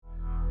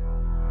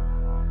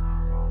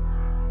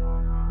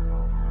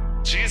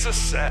Jesus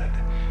said,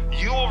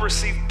 "You will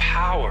receive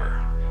power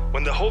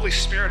when the Holy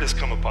Spirit has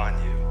come upon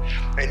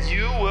you, and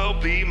you will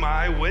be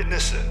my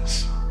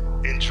witnesses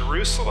in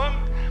Jerusalem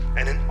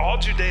and in all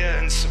Judea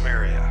and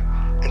Samaria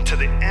and to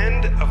the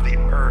end of the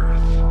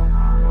earth."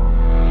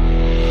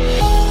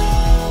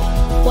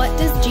 What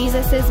does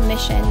Jesus'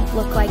 mission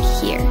look like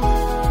here?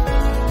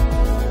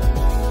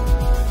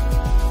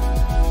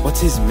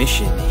 What's his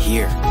mission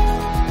here?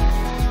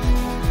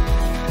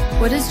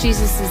 What does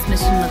Jesus'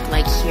 mission look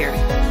like here?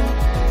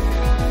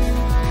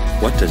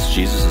 What does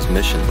Jesus'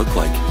 mission look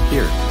like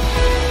here?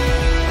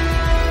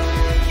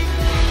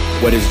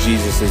 What is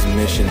Jesus'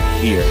 mission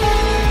here?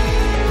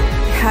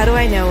 How do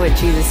I know what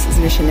Jesus'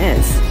 mission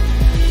is?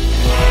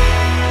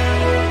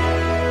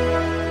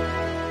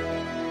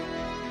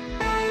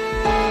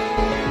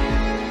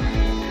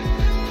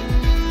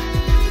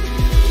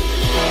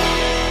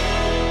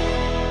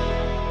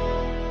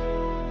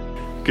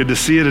 Good to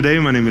see you today.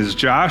 My name is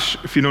Josh.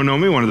 If you don't know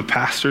me, one of the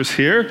pastors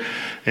here.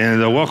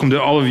 And welcome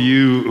to all of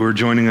you who are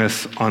joining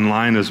us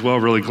online as well.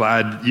 Really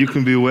glad you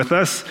can be with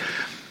us.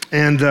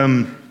 And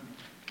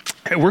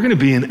we're going to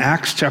be in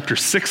Acts chapter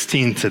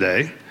 16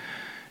 today.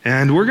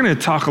 And we're going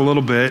to talk a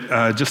little bit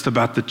just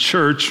about the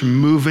church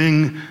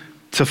moving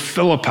to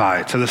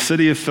Philippi, to the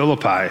city of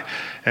Philippi.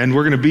 And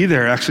we're going to be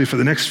there actually for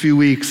the next few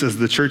weeks as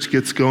the church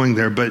gets going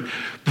there. But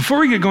before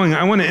we get going,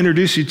 I want to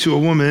introduce you to a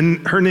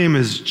woman. Her name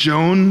is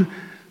Joan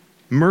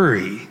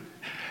Murray.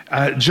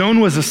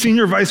 Joan was a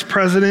senior vice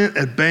president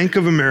at Bank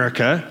of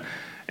America,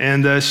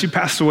 and she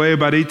passed away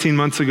about 18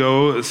 months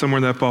ago, somewhere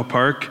in that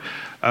ballpark.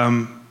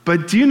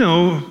 But do you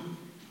know,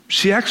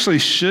 she actually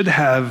should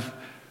have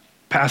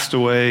passed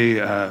away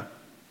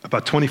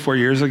about 24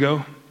 years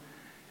ago,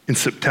 in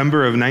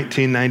September of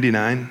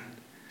 1999.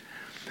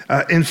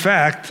 In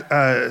fact,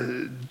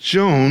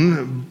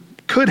 Joan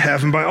could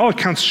have, and by all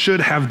accounts should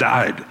have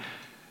died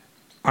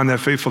on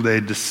that fateful day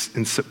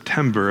in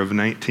September of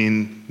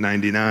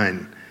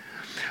 1999.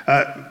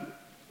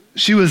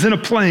 She was in a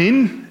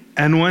plane,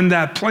 and when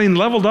that plane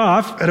leveled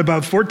off at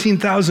about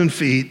 14,000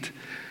 feet,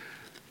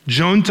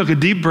 Joan took a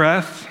deep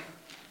breath,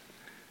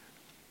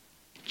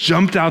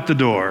 jumped out the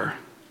door,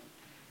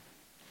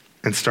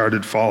 and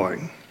started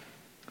falling.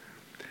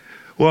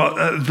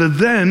 Well, the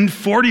then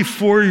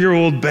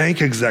 44-year-old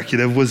bank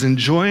executive was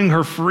enjoying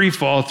her free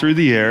fall through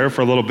the air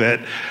for a little bit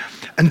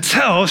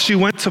until she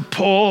went to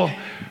pull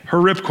her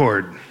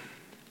ripcord,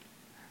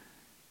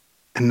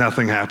 and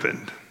nothing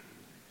happened.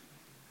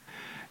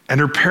 And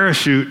her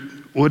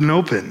parachute wouldn't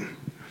open.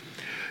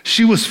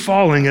 She was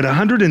falling at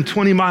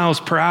 120 miles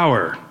per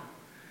hour.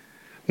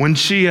 When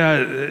she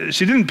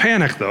didn't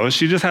panic though,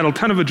 she just had a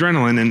ton of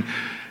adrenaline, and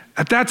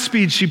at that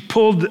speed she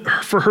pulled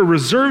for her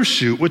reserve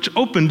chute, which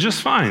opened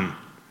just fine,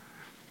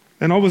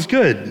 and all was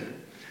good.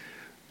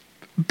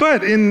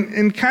 But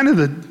in kind of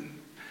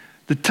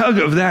the tug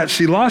of that,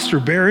 she lost her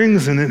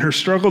bearings, and in her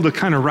struggle to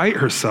kind of right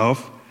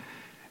herself,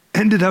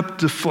 ended up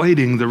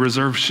deflating the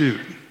reserve chute.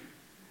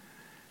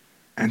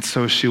 And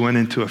so she went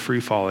into a free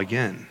fall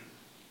again.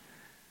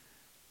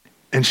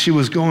 And she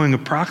was going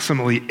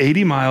approximately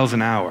 80 miles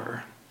an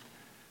hour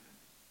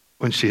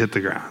when she hit the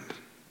ground.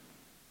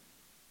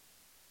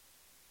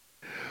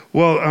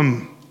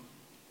 Well,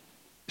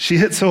 she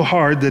hit so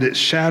hard that it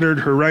shattered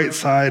her right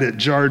side, it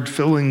jarred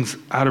fillings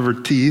out of her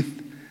teeth,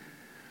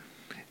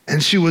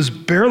 and she was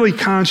barely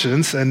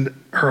conscious, and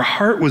her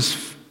heart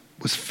was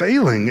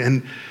failing.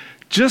 And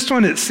just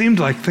when it seemed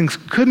like things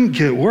couldn't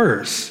get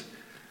worse,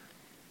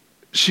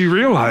 she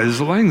realized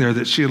lying there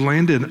that she had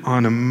landed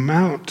on a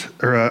mound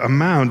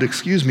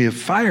of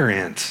fire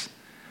ants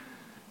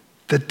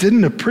that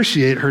didn't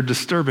appreciate her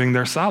disturbing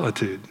their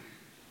solitude.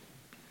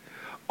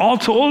 All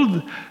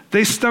told,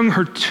 they stung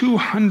her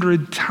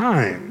 200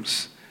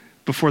 times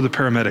before the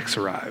paramedics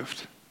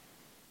arrived.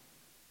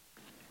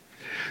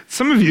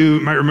 Some of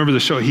you might remember the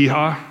show Hee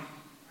Haw,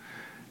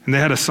 and they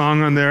had a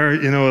song on there,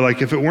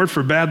 like, if it weren't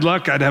for bad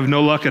luck, I'd have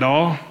no luck at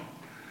all.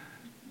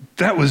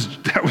 That was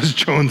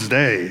Joan's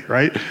day,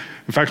 right?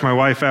 In fact, my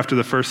wife after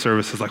the first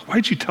service was like,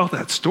 "Why'd you tell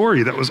that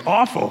story? That was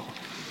awful."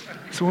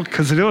 I said, "Well,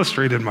 because it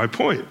illustrated my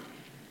point."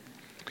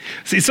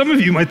 See, some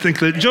of you might think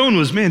that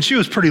Joan she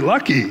was pretty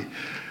lucky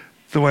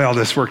the way all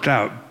this worked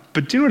out.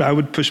 But do you know what I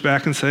would push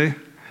back and say?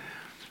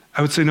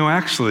 I would say, no,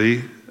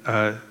 actually,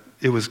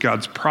 it was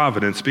God's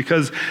providence,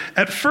 because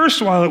at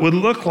first, while it would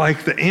look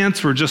like the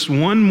ants were just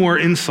one more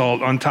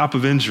insult on top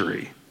of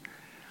injury,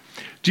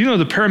 do you know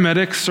the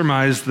paramedics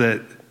surmised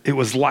that it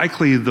was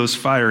likely those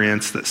fire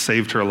ants that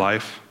saved her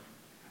life?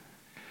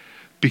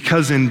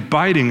 Because in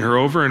biting her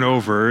over and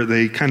over,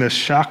 they kind of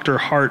shocked her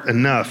heart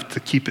enough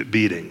to keep it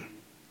beating.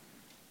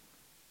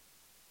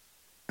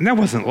 And that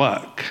wasn't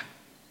luck.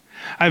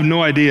 I have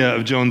no idea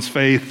of Joan's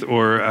faith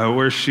or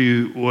where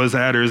she was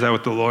at or is at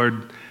with the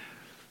Lord.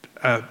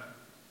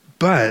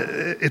 But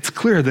it's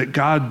clear that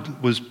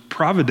God was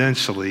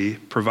providentially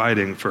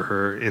providing for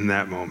her in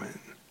that moment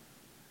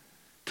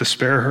to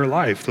spare her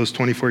life those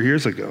 24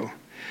 years ago.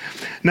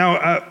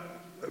 Now,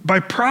 by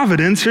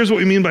providence, here's what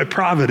we mean by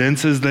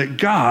providence, is that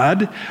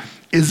God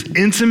is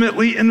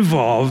intimately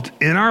involved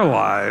in our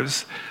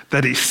lives,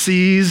 that he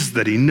sees,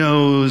 that he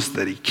knows,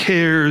 that he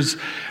cares,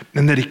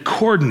 and that he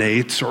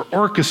coordinates or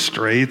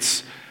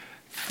orchestrates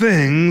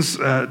things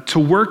to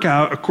work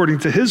out according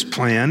to his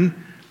plan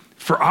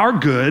for our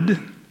good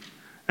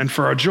and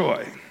for our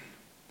joy.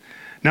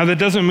 Now, that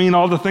doesn't mean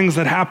all the things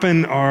that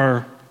happen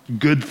are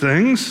good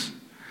things,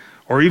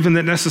 or even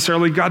that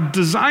necessarily God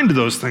designed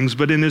those things,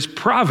 but in his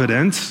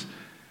providence,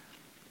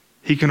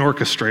 he can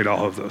orchestrate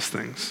all of those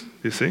things,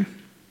 you see?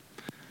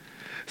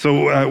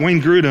 So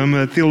Wayne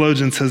Grudem, a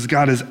theologian, says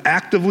God is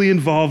actively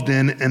involved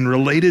in and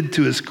related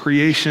to his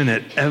creation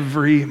at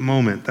every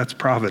moment. That's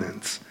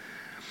providence.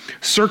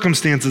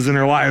 Circumstances in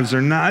our lives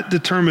are not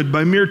determined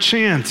by mere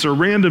chance or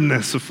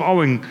randomness of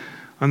falling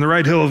on the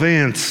right hill of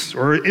ants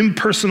or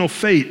impersonal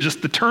fate,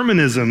 just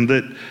determinism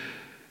that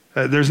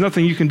there's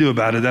nothing you can do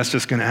about it, that's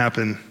just going to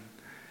happen.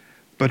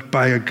 But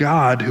by a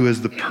God who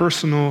is the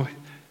personal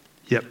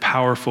yet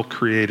powerful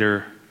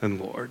creator and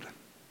Lord.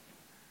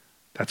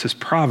 That's his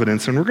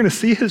providence, and we're going to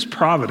see his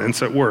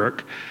providence at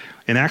work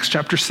in Acts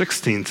chapter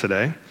 16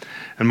 today.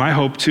 And my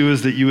hope, too,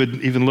 is that you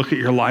would even look at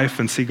your life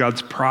and see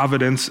God's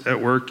providence at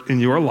work in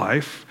your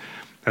life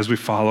as we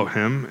follow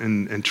him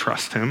and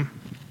trust him.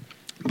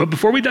 But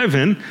before we dive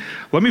in,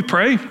 let me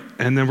pray,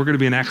 and then we're going to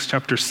be in Acts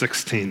chapter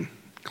 16.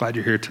 Glad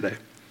you're here today.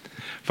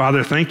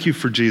 Father, thank you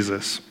for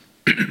Jesus.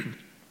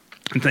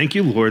 And thank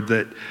you, Lord,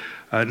 that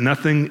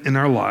nothing in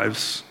our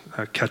lives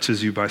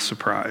catches you by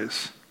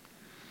surprise.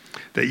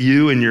 That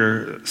you in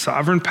your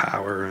sovereign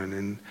power and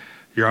in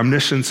your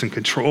omniscience and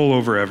control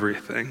over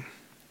everything,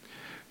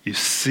 you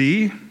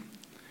see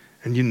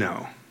and you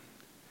know.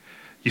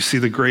 You see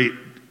the great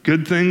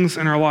good things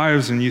in our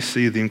lives, and you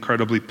see the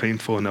incredibly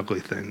painful and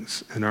ugly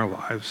things in our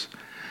lives.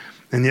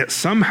 And yet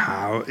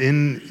somehow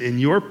in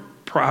your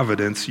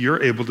providence,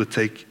 you're able to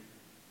take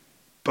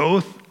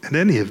both and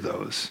any of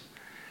those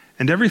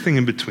and everything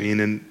in between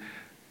and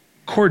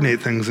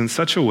coordinate things in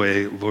such a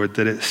way, Lord,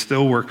 that it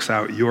still works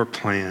out your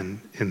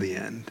plan in the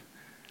end.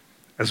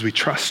 As we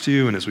trust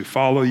you and as we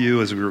follow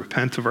you, as we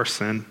repent of our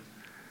sin.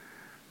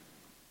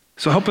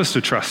 So help us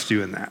to trust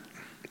you in that.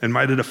 And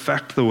might it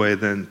affect the way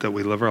then that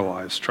we live our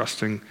lives,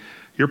 trusting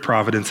your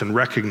providence and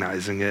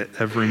recognizing it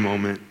every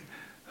moment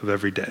of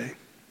every day.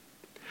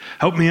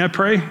 Help me, I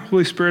pray,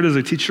 Holy Spirit, as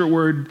I teach your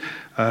word.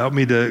 Help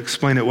me to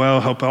explain it well.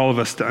 Help all of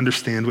us to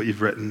understand what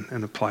you've written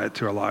and apply it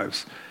to our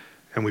lives.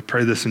 And we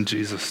pray this in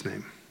Jesus'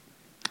 name.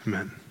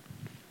 Amen.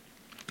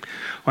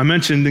 Well, I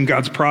mentioned in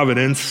God's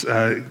providence,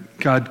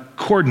 God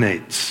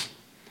coordinates.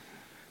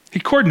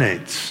 He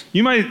coordinates.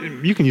 You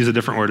can use a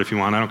different word if you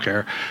want, I don't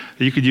care.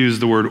 You could use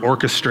the word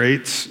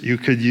orchestrates. You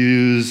could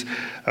use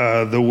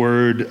the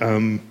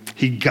word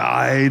he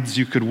guides.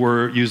 You could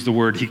use the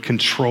word he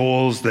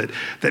controls,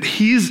 that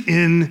he's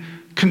in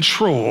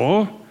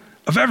control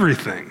of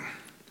everything.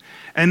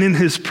 And in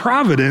his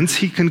providence,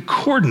 he can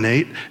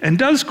coordinate and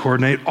does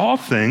coordinate all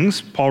things,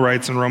 Paul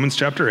writes in Romans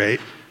chapter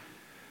 8,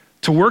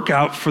 to work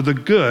out for the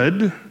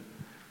good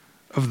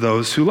of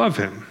those who love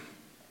him.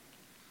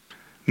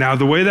 Now,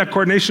 the way that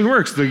coordination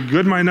works, the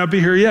good might not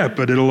be here yet,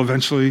 but it'll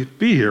eventually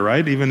be here,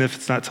 right? Even if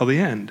it's not till the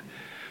end.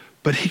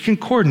 But he can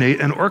coordinate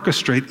and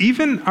orchestrate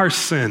even our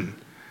sin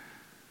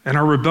and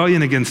our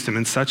rebellion against him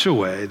in such a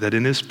way that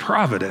in his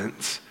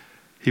providence,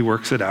 he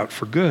works it out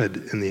for good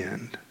in the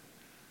end.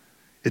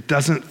 It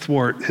doesn't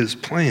thwart his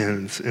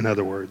plans, in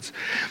other words.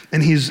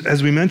 And he's,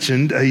 as we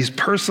mentioned, he's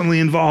personally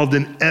involved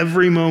in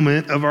every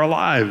moment of our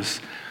lives.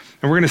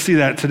 And we're going to see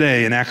that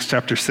today in Acts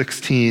chapter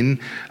 16.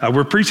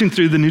 We're preaching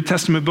through the New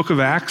Testament book of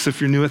Acts, if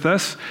you're new with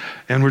us,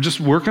 and we're just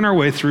working our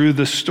way through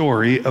the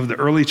story of the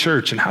early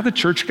church and how the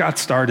church got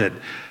started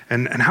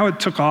and how it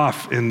took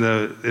off in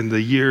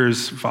the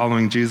years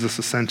following Jesus'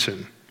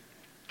 ascension.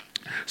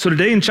 So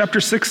today in chapter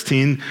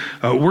 16,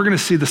 we're going to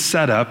see the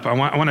setup. I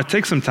want to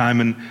take some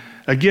time and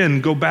again,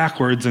 go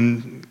backwards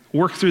and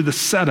work through the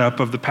setup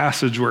of the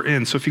passage we're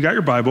in. So if you got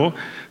your Bible,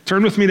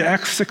 turn with me to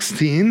Acts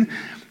 16,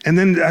 and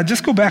then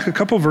just go back a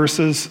couple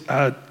verses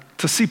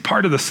to see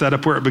part of the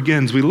setup where it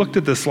begins. We looked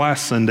at this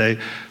last Sunday,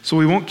 so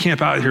we won't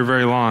camp out here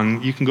very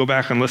long. You can go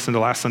back and listen to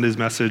last Sunday's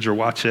message or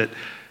watch it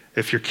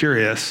if you're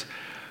curious.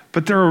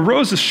 But there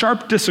arose a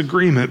sharp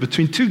disagreement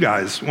between two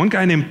guys, one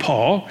guy named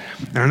Paul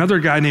and another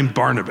guy named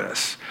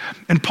Barnabas.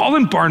 And Paul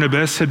and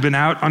Barnabas had been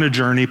out on a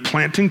journey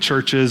planting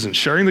churches and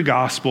sharing the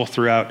gospel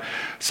throughout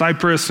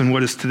Cyprus and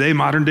what is today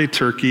modern-day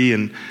Turkey.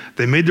 And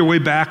they made their way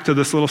back to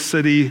this little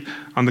city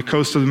on the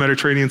coast of the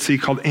Mediterranean Sea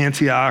called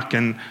Antioch.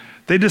 And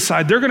they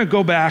decide they're going to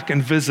go back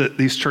and visit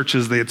these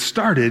churches they had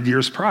started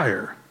years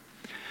prior.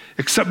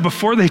 Except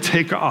before they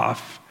take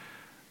off,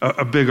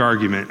 a big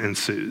argument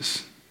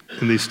ensues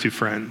in these two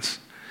friends.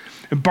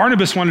 And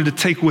Barnabas wanted to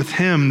take with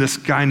him this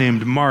guy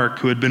named Mark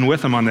who had been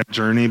with him on that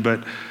journey,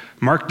 but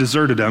Mark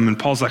deserted him, and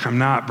Paul's like, I'm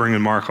not bringing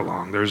Mark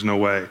along. There's no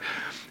way.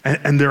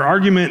 And their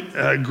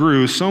argument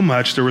grew so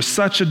much, there was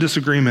such a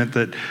disagreement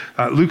that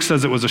Luke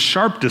says it was a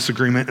sharp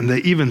disagreement, and they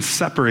even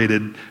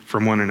separated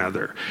from one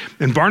another.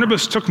 And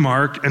Barnabas took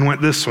Mark and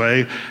went this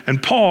way,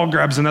 and Paul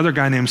grabs another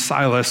guy named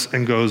Silas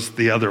and goes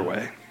the other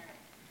way.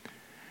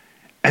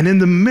 And in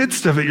the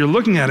midst of it, you're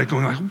looking at it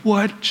going like,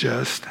 what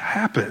just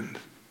happened?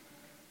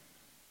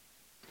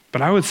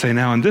 But I would say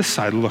now on this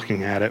side,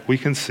 looking at it, we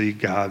can see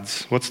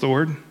God's, what's the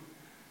word?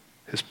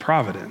 His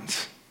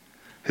providence,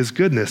 his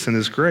goodness and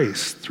his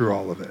grace through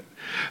all of it.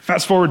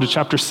 Fast forward to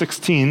chapter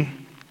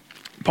 16.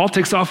 Paul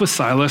takes off with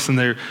Silas and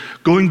they're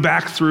going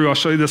back through, I'll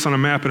show you this on a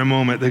map in a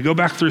moment. They go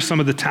back through some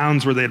of the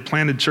towns where they had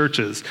planted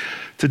churches,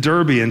 to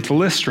Derbe and to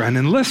Lystra. And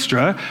in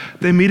Lystra,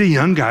 they meet a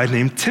young guy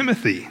named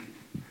Timothy.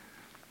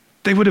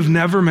 They would have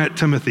never met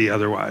Timothy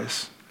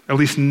otherwise, at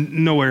least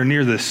nowhere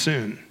near this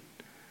soon,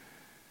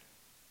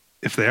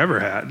 if they ever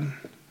had.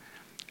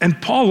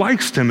 And Paul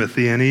likes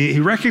Timothy and he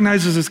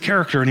recognizes his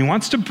character and he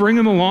wants to bring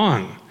him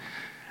along.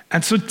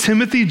 And so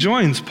Timothy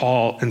joins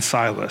Paul and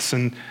Silas.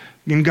 And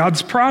in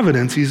God's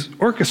providence, he's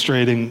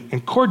orchestrating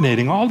and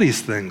coordinating all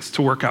these things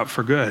to work out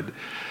for good.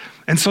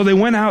 And so they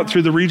went out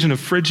through the region of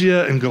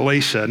Phrygia and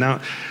Galatia. Now,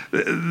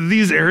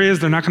 these areas,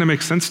 they're not going to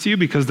make sense to you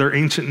because they're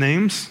ancient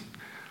names.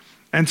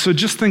 And so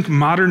just think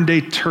modern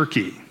day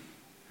Turkey.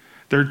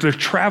 They're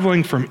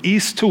traveling from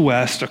east to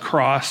west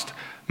across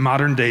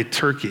modern day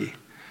Turkey.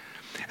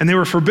 And they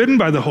were forbidden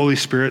by the Holy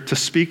Spirit to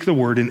speak the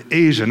word in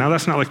Asia. Now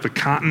that's not like the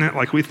continent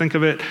like we think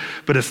of it,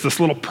 but it's this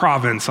little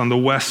province on the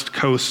west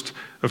coast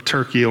of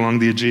Turkey along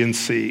the Aegean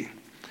Sea.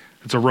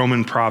 It's a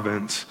Roman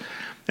province.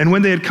 And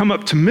when they had come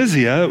up to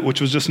Mysia, which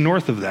was just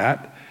north of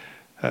that,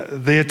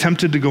 they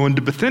attempted to go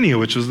into Bithynia,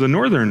 which was the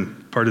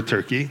northern part of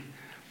Turkey.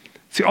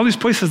 See, all these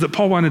places that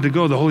Paul wanted to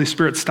go, the Holy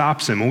Spirit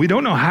stops him. And we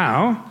don't know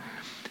how,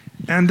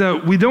 and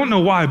we don't know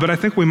why, but I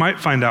think we might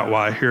find out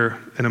why here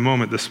in a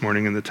moment this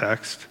morning in the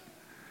text.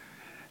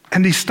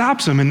 And he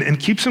stops him and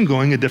keeps him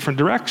going a different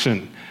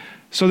direction.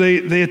 So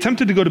they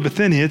attempted to go to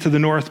Bithynia to the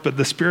north, but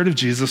the Spirit of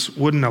Jesus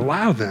wouldn't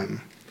allow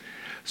them.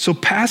 So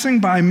passing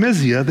by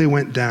Mysia, they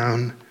went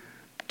down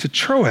to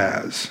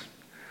Troas.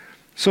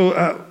 So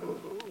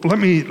let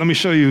me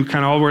show you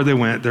kind of all where they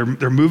went. They're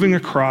moving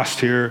across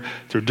here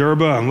through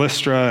Derbe and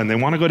Lystra, and they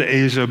want to go to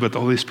Asia, but the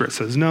Holy Spirit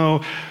says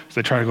no. So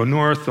they try to go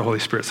north, the Holy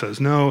Spirit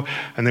says no,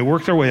 and they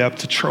work their way up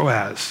to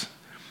Troas,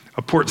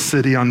 a port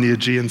city on the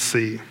Aegean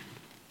Sea.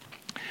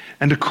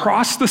 And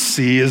across the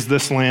sea is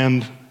this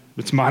land,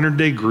 it's modern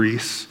day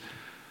Greece,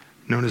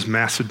 known as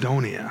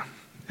Macedonia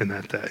in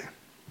that day.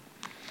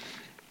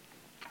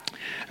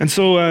 And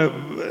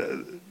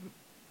so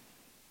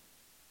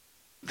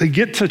they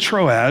get to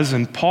Troas,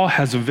 and Paul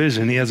has a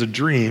vision, he has a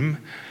dream,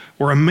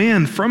 where a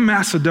man from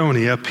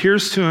Macedonia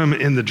appears to him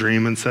in the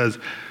dream and says,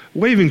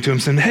 waving to him,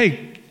 saying,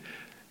 hey,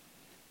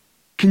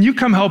 can you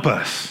come help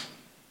us?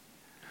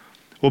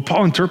 Well,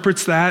 Paul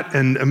interprets that,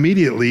 and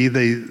immediately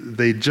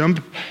they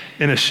jump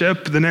in a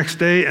ship the next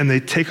day, and they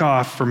take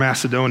off for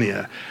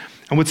Macedonia.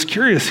 And what's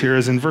curious here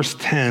is in verse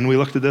 10, we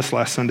looked at this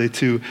last Sunday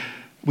too,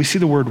 we see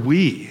the word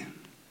we.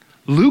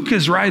 Luke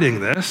is writing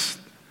this,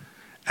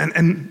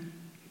 and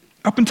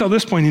up until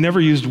this point, he never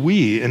used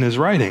we in his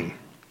writing.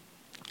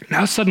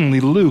 Now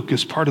suddenly Luke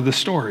is part of the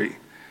story.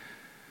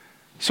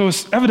 So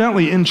it's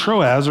evidently in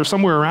Troas or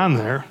somewhere around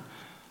there,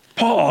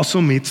 Paul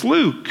also meets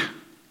Luke.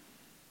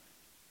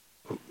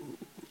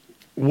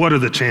 What are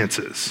the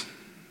chances?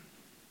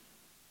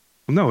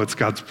 Well, no, it's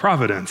God's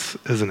providence,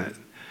 isn't it?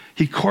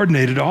 He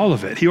coordinated all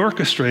of it. He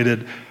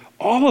orchestrated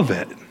all of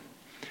it.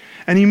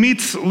 And he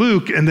meets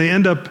Luke, and they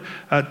end up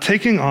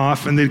taking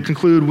off, and they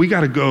conclude, we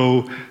got to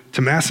go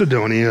to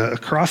Macedonia,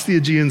 across the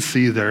Aegean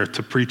Sea there,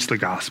 to preach the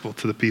gospel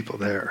to the people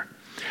there.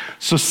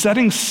 So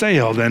setting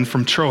sail then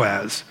from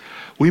Troas,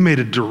 we made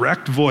a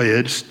direct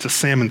voyage to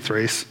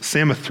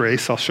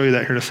Samothrace, I'll show you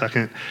that here in a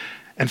second,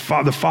 and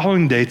the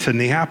following day to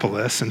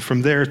Neapolis, and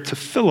from there to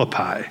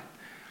Philippi.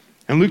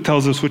 And Luke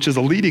tells us, which is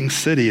a leading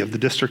city of the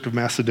district of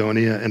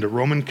Macedonia and a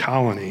Roman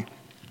colony.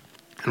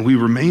 And we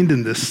remained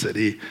in this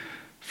city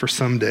for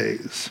some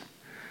days.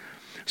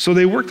 So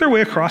they worked their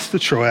way across the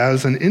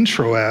Troas, and in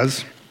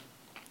Troas,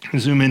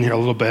 zoom in here a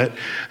little bit,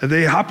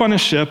 they hop on a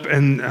ship,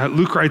 and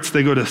Luke writes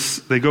they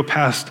go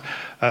past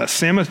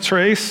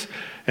Samothrace,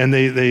 and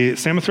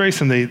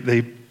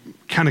they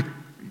kind of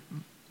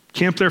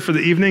camp there for the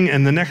evening,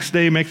 and the next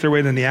day make their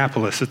way to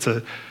Neapolis. It's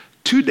a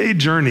 2-day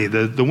journey.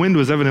 The wind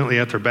was evidently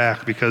at their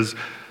back, because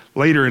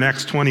later in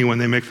Acts 20, when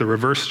they make the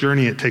reverse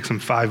journey, it takes them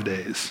 5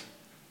 days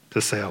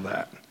to sail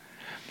that.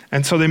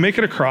 And so they make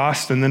it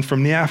across, and then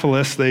from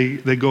Neapolis, they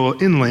go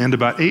inland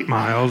about 8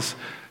 miles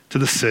to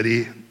the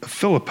city of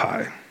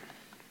Philippi.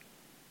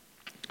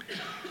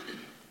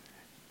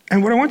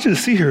 And what I want you to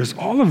see here is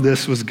all of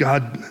this was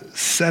God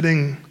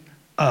setting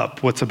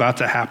up what's about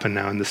to happen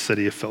now in the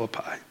city of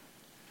Philippi.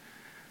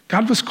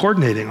 God was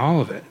coordinating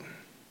all of it.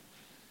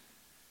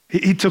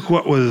 He took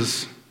what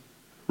was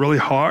really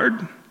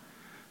hard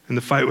in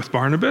the fight with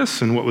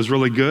Barnabas, and what was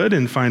really good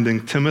in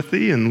finding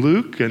Timothy and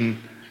Luke, and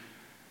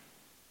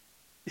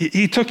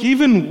he took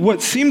even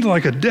what seemed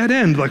like a dead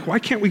end, like, why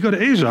can't we go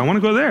to Asia? I want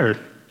to go there.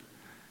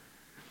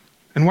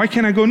 And why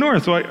can't I go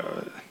north?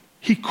 Well,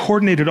 he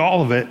coordinated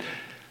all of it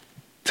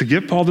to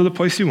get Paul to the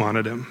place he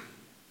wanted him,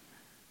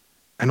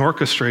 and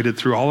orchestrated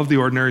through all of the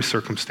ordinary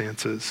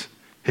circumstances,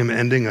 him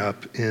ending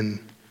up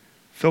in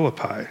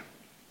Philippi.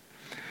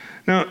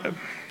 Now,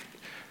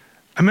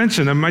 I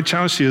mentioned, my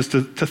challenge to you is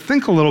to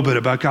think a little bit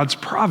about God's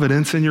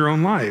providence in your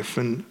own life.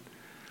 And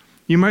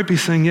you might be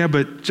saying, yeah,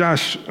 but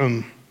Josh,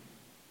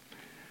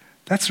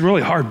 that's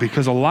really hard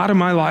because a lot of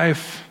my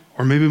life,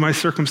 or maybe my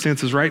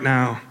circumstances right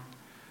now,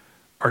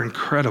 are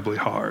incredibly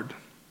hard.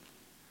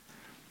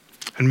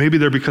 And maybe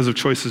they're because of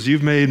choices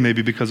you've made,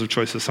 maybe because of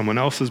choices someone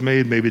else has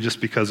made, maybe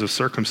just because of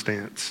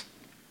circumstance,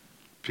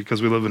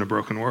 because we live in a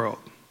broken world.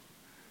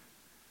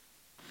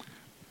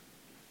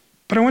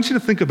 But I want you to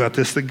think about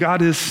this, that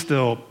God is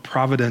still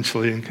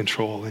providentially in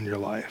control in your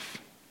life.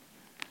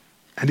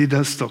 And he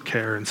does still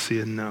care and see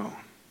and know.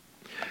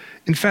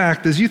 In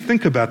fact, as you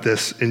think about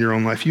this in your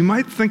own life, you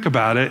might think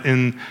about it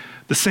in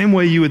the same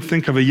way you would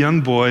think of a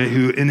young boy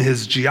who in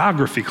his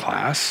geography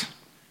class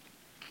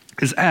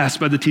is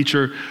asked by the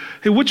teacher,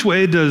 hey, which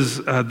way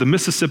does the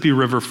Mississippi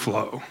River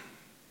flow?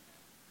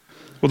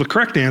 Well, the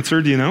correct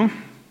answer, do you know?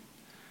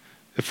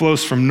 It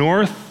flows from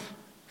north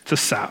to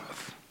south.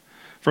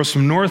 It flows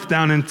from north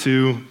down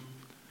into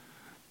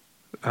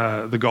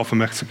the Gulf of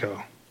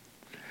Mexico.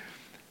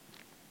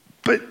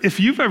 But if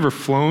you've ever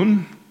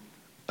flown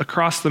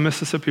across the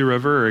Mississippi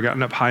River or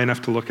gotten up high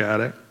enough to look at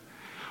it,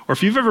 or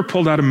if you've ever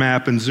pulled out a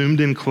map and zoomed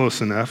in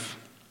close enough,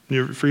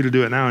 you're free to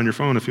do it now on your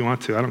phone if you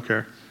want to, I don't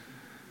care.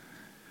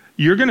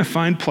 You're going to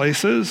find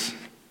places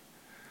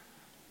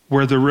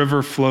where the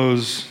river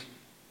flows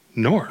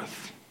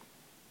north.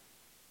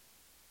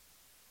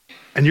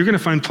 And you're going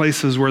to find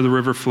places where the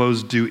river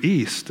flows due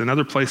east, and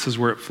other places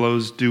where it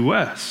flows due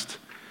west,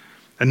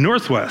 and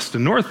northwest,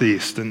 and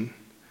northeast, and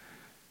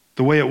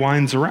the way it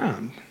winds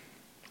around.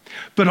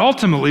 But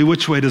ultimately,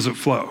 which way does it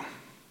flow?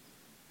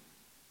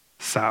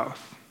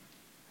 South.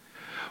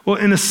 Well,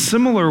 in a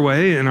similar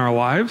way in our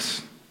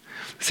lives,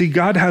 see,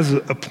 God has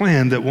a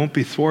plan that won't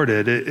be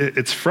thwarted.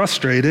 It's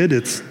frustrated,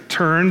 it's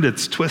turned,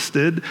 it's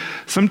twisted.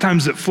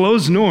 Sometimes it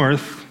flows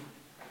north,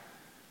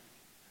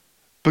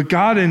 but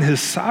God in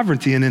his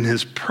sovereignty and in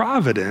his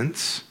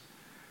providence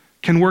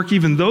can work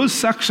even those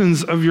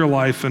sections of your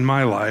life and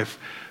my life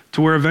to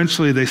where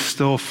eventually they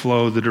still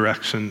flow the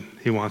direction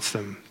he wants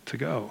them to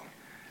go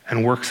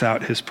and works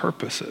out his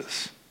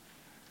purposes.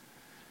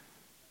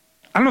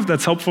 I don't know if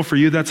that's helpful for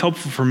you. That's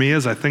helpful for me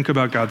as I think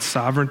about God's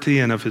sovereignty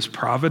and of his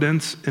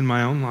providence in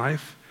my own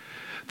life,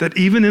 that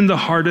even in the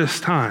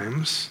hardest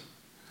times,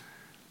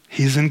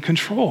 he's in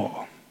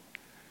control.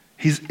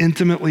 He's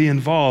intimately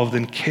involved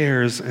and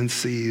cares and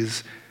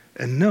sees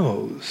and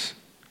knows,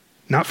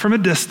 not from a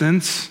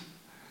distance,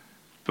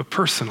 but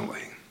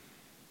personally.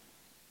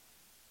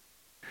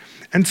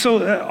 And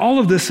so all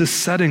of this is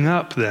setting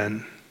up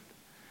then.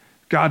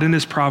 God in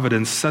his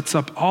providence sets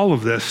up all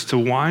of this to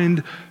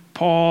wind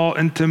Paul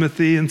and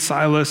Timothy and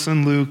Silas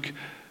and Luke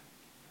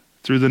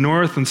through the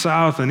north and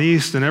south and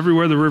east and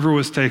everywhere the river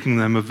was taking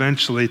them,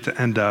 eventually to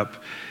end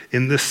up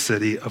in this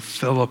city of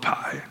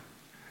Philippi.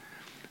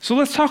 So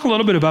let's talk a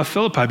little bit about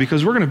Philippi,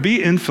 because we're going to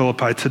be in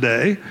Philippi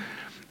today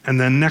and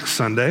then next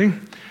Sunday,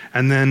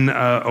 and then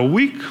a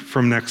week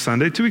from next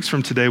Sunday, 2 weeks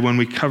from today, when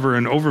we cover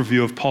an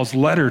overview of Paul's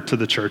letter to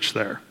the church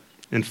there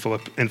in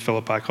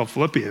Philippi called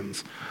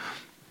Philippians.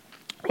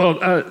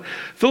 Well,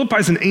 Philippi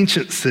is an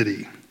ancient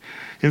city.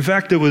 In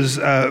fact, it was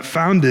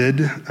founded,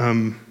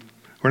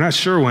 we're not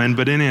sure when,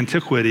 but in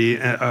antiquity,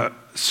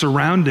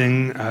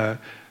 surrounding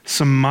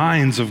some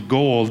mines of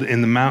gold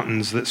in the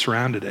mountains that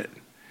surrounded it.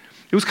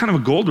 It was kind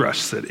of a gold rush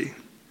city.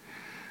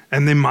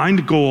 And they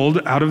mined gold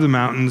out of the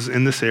mountains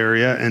in this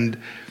area, and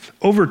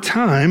over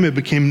time it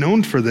became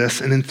known for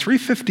this. And in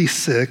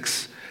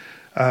 356,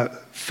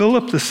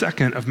 Philip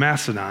II of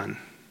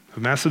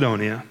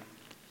Macedonia,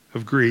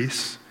 of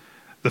Greece,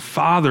 the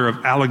father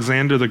of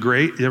Alexander the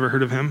Great, you ever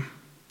heard of him?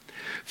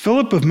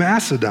 Philip of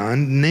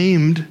Macedon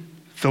named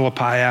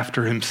Philippi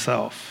after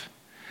himself.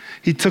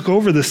 He took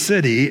over the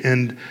city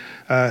and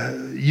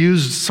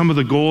used some of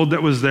the gold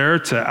that was there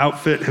to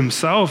outfit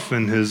himself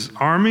and his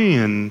army,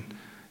 and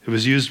it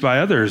was used by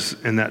others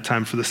in that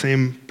time for the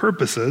same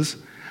purposes.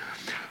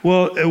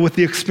 Well, with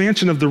the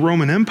expansion of the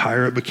Roman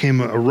Empire, it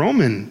became a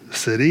Roman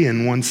city in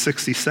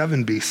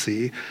 167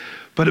 BC,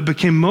 but it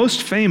became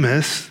most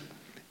famous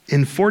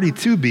in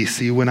 42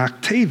 BC when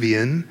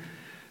Octavian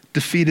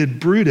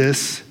defeated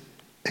Brutus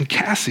and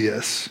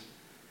Cassius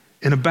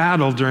in a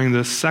battle during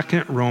the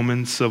Second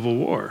Roman Civil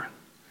War.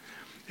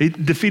 He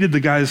defeated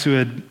the guys who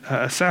had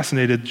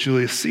assassinated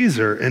Julius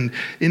Caesar, and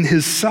in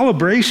his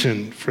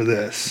celebration for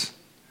this,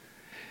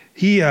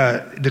 he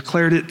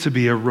declared it to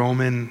be a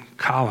Roman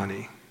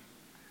colony.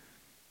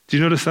 Do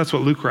you notice that's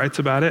what Luke writes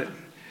about it?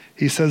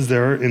 He says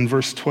there in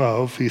verse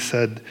 12, he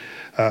said,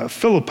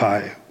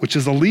 Philippi, which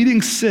is a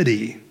leading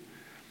city,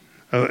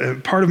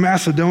 part of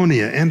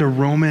Macedonia, and a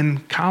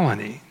Roman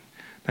colony.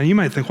 Now you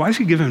might think, why is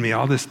he giving me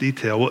all this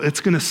detail? Well, it's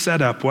going to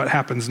set up what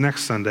happens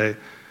next Sunday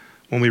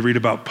when we read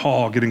about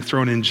Paul getting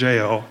thrown in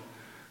jail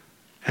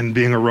and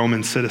being a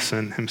Roman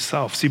citizen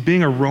himself. See,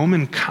 being a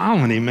Roman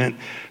colony meant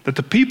that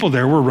the people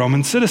there were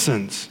Roman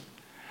citizens,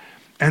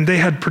 and they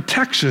had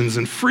protections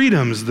and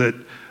freedoms that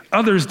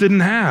others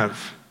didn't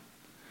have.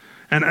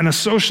 and a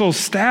social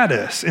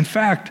status. In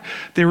fact,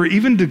 they were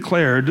even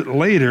declared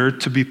later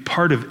to be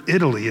part of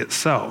Italy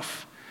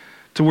itself,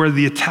 to where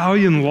the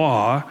Italian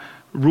law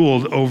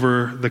ruled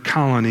over the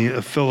colony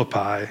of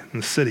Philippi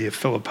and the city of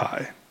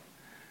Philippi.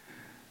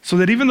 So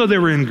that even though they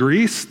were in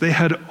Greece, they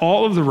had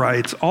all of the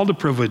rights, all the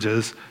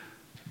privileges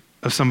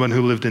of someone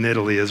who lived in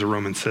Italy as a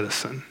Roman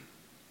citizen.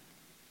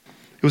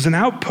 It was an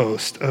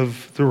outpost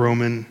of the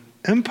Roman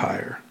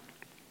Empire.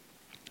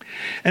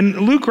 And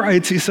Luke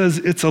writes, he says,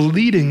 it's a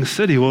leading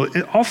city. Well,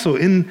 also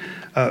in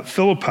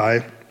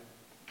Philippi,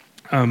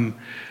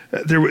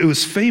 it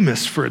was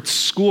famous for its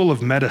school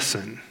of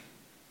medicine.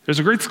 There's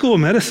a great school of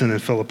medicine in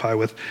Philippi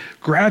with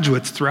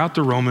graduates throughout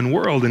the Roman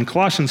world. And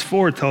Colossians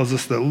 4 tells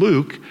us that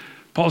Luke,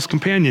 Paul's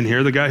companion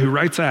here, the guy who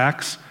writes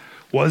Acts,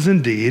 was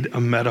indeed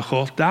a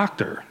medical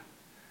doctor.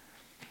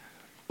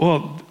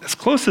 Well, as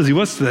close as he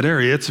was to that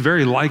area, it's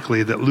very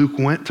likely that Luke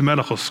went to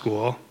medical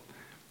school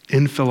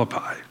in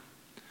Philippi,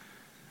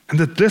 and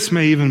that this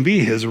may even be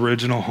his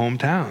original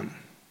hometown.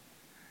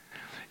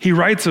 He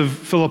writes of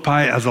Philippi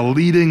as a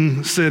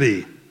leading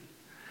city.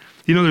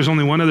 You know, there's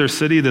only one other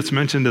city that's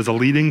mentioned as a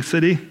leading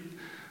city,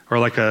 or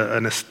like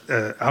an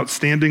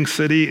outstanding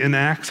city in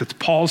Acts. It's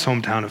Paul's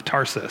hometown of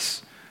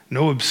Tarsus.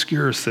 No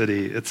obscure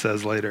city, it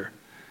says later.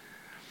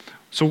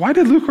 So why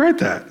did Luke write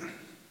that?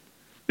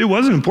 It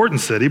was an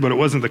important city, but it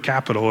wasn't the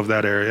capital of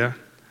that area.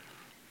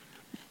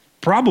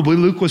 Probably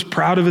Luke was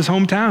proud of his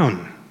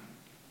hometown.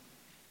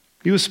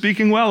 He was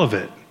speaking well of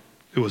it.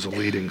 It was a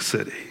leading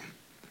city.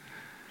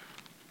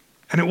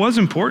 And it was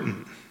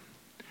important.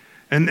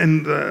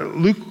 And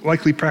Luke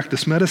likely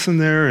practiced medicine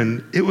there,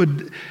 and it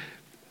would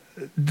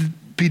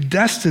be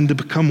destined to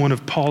become one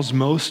of Paul's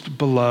most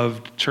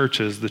beloved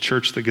churches, the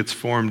church that gets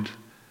formed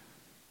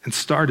and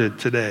started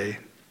today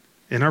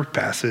in our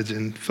passage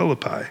in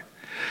Philippi.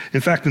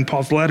 In fact, in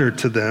Paul's letter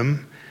to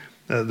them,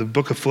 the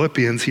book of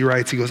Philippians, he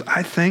writes, he goes,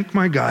 I thank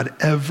my God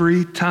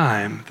every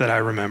time that I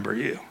remember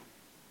you.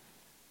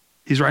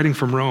 He's writing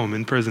from Rome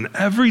in prison.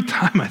 Every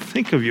time I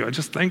think of you, I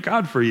just thank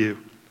God for you.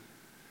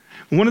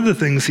 One of the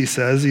things he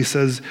says,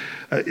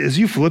 as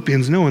you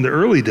Philippians know, in the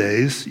early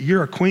days,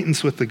 your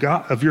acquaintance with the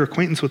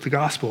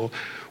gospel,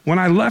 when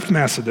I left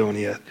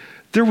Macedonia,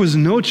 there was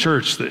no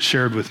church that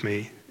shared with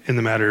me in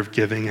the matter of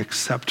giving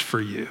except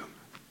for you.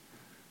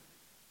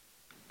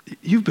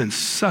 You've been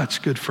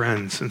such good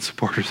friends and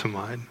supporters of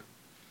mine.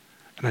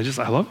 And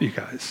I love you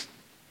guys.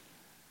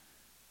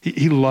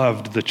 He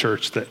loved the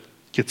church that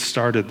gets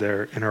started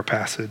there in our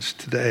passage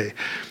today.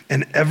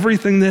 And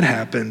everything that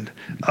happened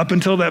up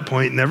until that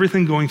point and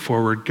everything going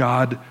forward,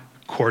 God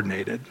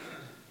coordinated.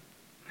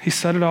 He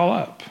set it all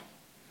up.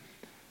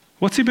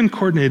 What's he been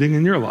coordinating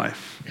in your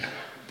life?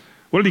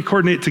 What did he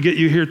coordinate to get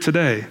you here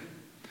today,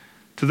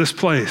 to this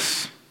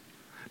place,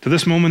 to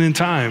this moment in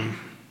time?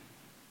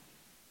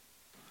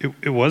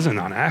 It wasn't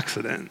on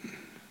accident.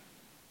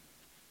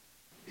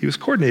 He was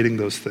coordinating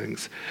those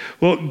things.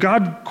 Well,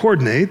 God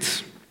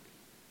coordinates,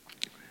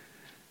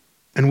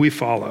 and we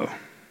follow.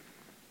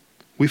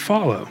 We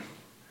follow.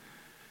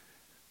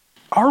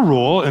 Our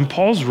role and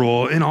Paul's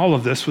role in all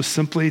of this was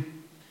simply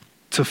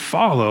to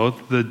follow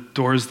the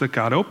doors that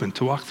God opened,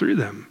 to walk through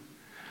them.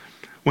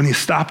 When he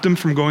stopped him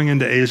from going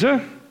into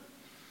Asia,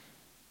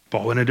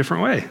 Paul went a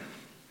different way.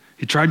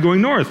 He tried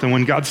going north, and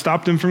when God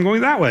stopped him from going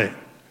that way,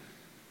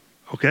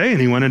 okay,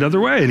 and he went another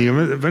way, and he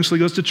eventually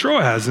goes to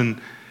Troas, and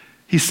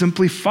he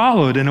simply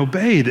followed and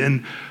obeyed.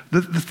 And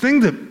the thing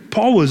that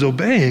Paul was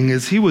obeying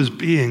is he was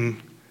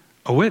being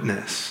a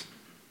witness.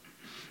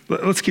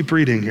 Let's keep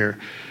reading here.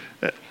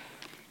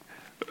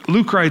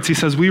 Luke writes, he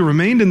says, we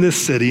remained in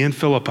this city in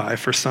Philippi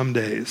for some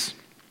days.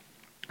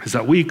 Is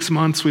that weeks,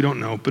 months? We don't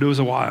know, but it was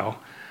a while.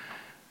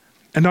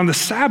 And on the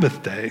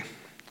Sabbath day,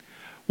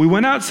 we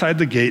went outside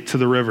the gate to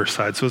the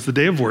riverside. So it was the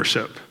day of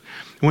worship.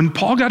 When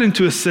Paul got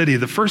into a city,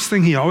 the first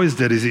thing he always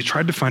did is he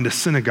tried to find a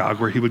synagogue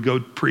where he would go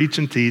preach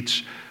and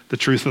teach the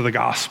truth of the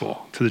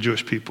gospel to the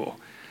Jewish people.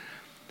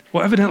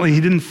 Well, evidently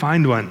he didn't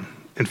find one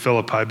in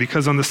Philippi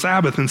because on the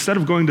Sabbath, instead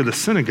of going to the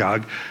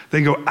synagogue,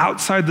 they go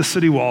outside the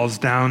city walls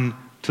down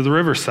to the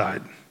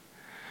riverside,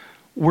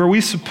 where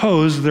we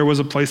suppose there was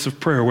a place of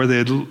prayer, where they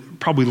had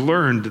probably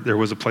learned there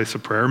was a place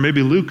of prayer.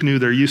 Maybe Luke knew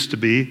there used to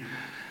be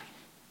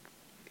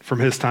from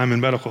his time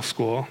in medical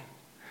school.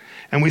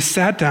 And we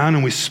sat down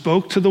and we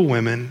spoke to the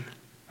women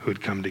who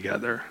had come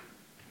together.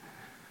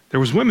 There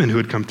was women who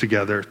had come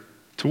together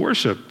to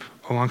worship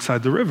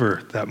alongside the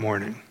river that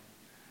morning,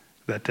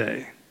 that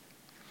day.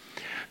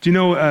 Do you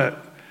know,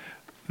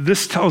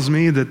 this tells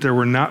me that there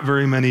were not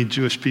very many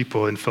Jewish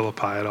people in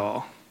Philippi at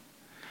all.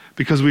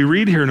 Because we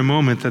read here in a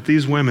moment that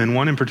these women,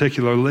 one in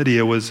particular,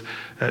 Lydia,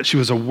 she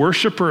was a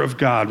worshiper of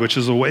God, which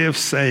is a way of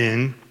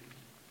saying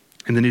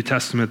in the New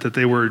Testament that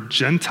they were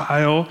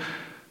Gentile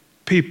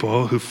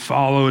people who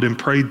followed and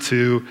prayed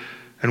to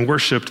and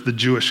worshiped the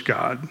Jewish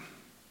God,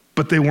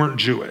 but they weren't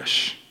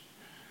Jewish.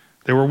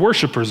 They were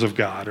worshipers of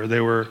God, or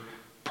they were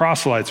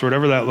proselytes, or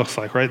whatever that looks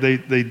like, right?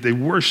 They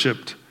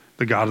worshiped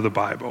the God of the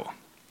Bible.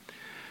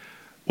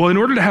 Well, in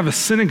order to have a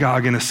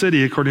synagogue in a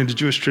city, according to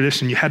Jewish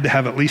tradition, you had to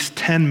have at least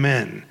 10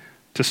 men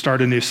to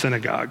start a new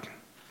synagogue.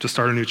 to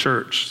start a new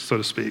church, so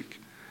to speak.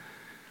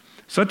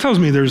 So that tells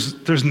me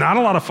there's not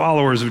a lot of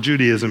followers of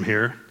Judaism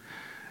here,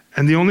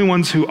 and the only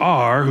ones who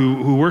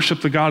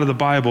worship the God of the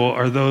Bible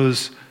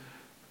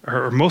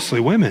are mostly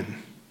women.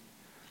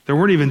 There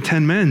weren't even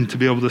 10 men to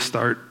be able to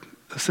start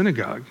a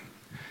synagogue.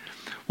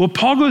 Well,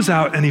 Paul goes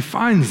out and he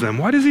finds them.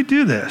 Why does he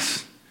do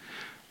this?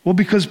 Well,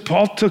 because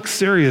Paul took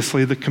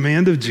seriously the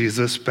command of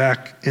Jesus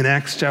back in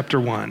Acts chapter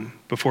 1,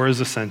 before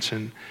his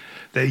ascension,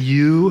 that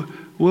you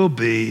will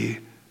be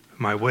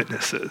my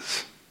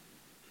witnesses.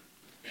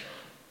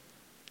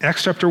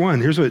 Acts chapter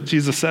 1, here's what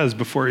Jesus says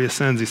before he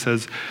ascends. He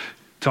says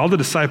to all the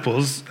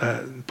disciples,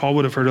 Paul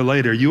would have heard it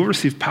later, you will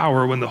receive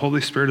power when the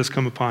Holy Spirit has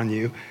come upon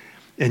you,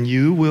 and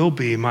you will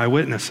be my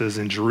witnesses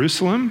in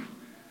Jerusalem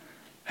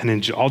and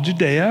in all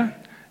Judea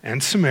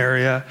and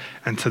Samaria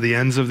and to the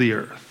ends of the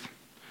earth.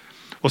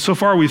 Well, so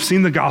far we've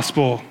seen the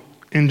gospel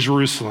in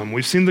Jerusalem.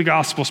 We've seen the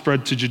gospel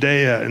spread to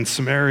Judea and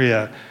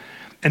Samaria.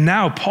 And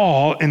now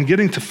Paul, in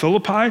getting to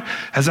Philippi,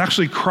 has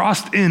actually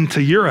crossed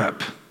into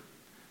Europe.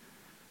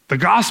 The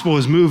gospel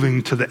is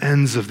moving to the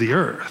ends of the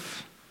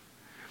earth.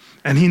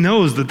 And he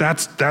knows that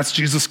that's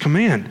Jesus'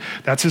 command.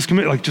 That's his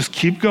command. Like, just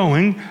keep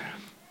going.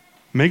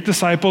 Make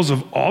disciples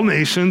of all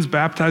nations,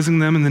 baptizing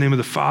them in the name of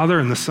the Father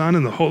and the Son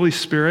and the Holy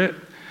Spirit,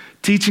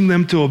 teaching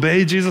them to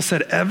obey. Jesus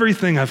said,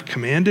 everything I've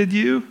commanded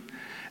you,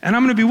 and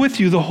I'm going to be with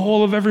you the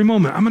whole of every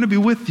moment. I'm going to be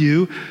with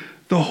you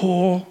the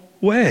whole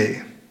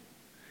way.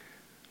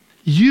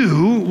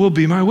 You will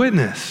be my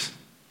witness.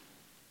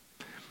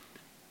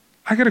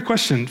 I got a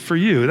question for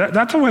you.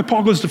 That's why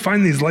Paul goes to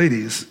find these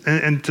ladies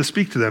and to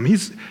speak to them.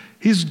 He's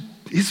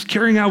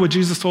carrying out what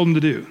Jesus told him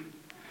to do.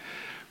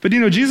 But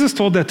Jesus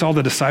told that to all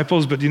the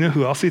disciples, but do you know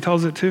who else he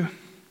tells it to?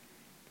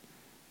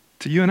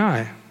 To you and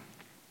I.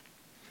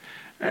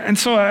 And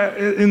so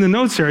in the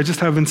notes here, I just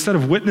have, instead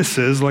of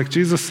witnesses, like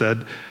Jesus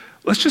said,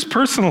 let's just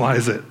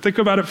personalize it. Think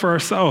about it for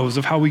ourselves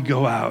of how we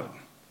go out.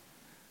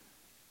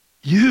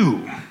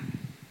 You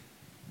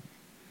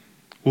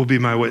will be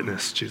my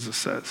witness, Jesus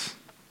says.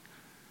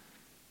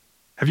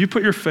 Have you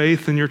put your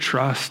faith and your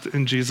trust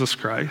in Jesus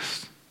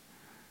Christ?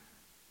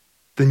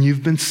 Then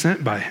you've been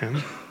sent by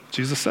him.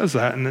 Jesus says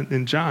that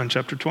in John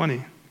chapter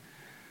 20.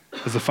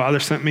 As the Father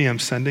sent me, I'm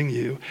sending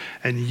you,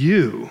 and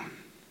you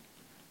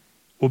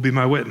will be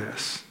my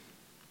witness.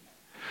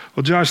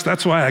 Well, Josh,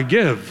 that's why I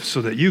give,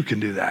 so that you can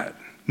do that.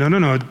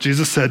 No.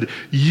 Jesus said,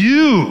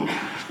 you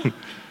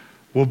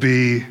will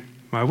be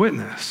my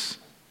witness.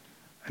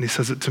 And he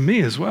says it to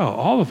me as well.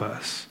 All of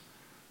us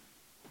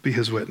will be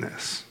his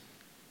witness.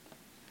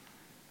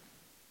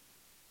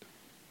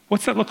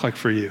 What's that look like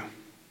for you?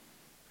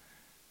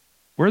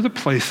 Where are the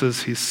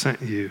places he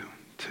sent you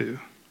to?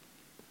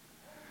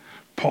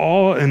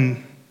 Paul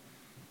and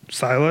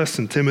Silas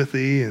and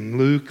Timothy and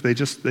Luke, they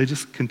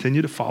just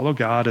continue to follow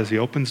God as he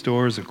opens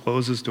doors and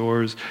closes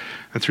doors.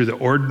 And through the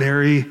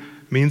ordinary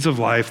means of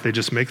life, they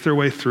just make their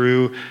way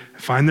through,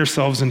 find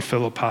themselves in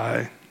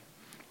Philippi,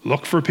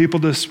 look for people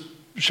to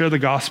share the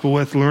gospel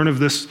with, learn of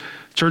this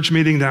church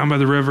meeting down by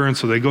the river. And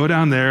so they go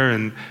down there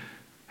and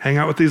hang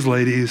out with these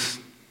ladies.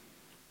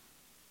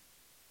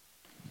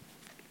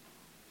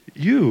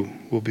 You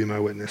will be my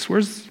witness. Where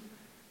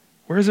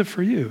is it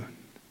for you?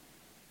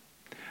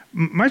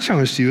 My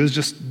challenge to you is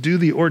just do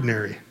the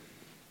ordinary.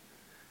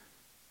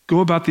 Go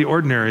about the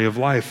ordinary of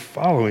life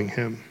following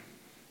him.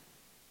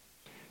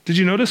 Did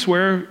you notice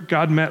where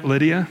God met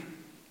Lydia?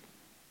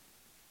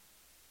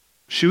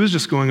 She was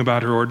just going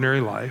about her ordinary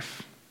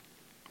life.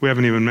 We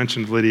haven't even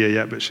mentioned Lydia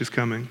yet, but she's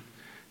coming.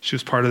 She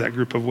was part of that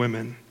group of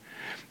women.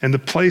 And the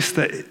place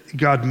that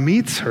God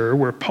meets her,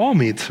 where Paul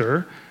meets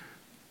her,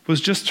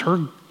 was just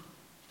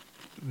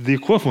the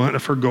equivalent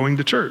of her going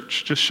to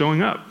church, just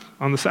showing up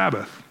on the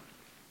Sabbath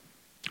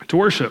to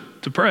worship,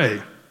 to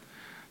pray,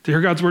 to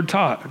hear God's word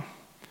taught.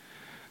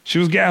 She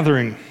was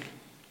gathering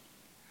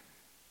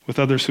with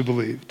others who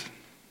believed.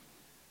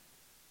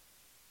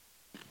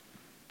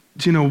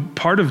 Do you know,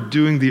 part of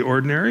doing the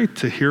ordinary,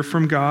 to hear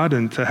from God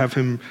and to have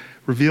him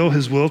reveal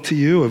his will to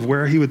you of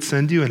where he would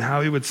send you and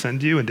how he would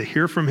send you, and to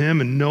hear from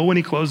him and know when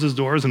he closes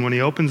doors and when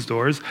he opens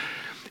doors,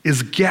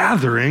 is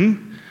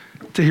gathering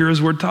to hear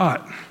his word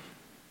taught,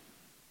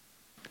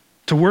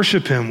 to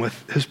worship him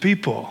with his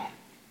people.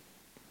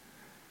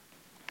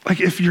 Like,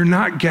 if you're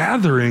not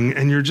gathering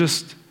and you're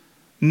just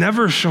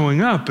never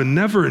showing up and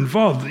never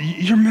involved,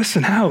 you're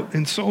missing out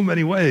in so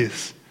many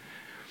ways.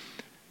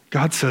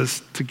 God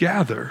says to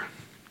gather.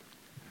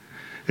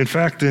 In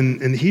fact,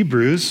 in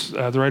Hebrews,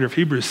 the writer of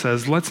Hebrews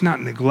says, let's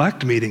not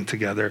neglect meeting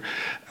together.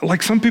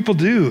 Like some people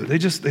do. They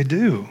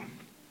do.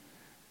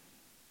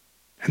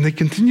 And they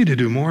continue to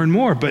do more and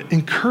more, but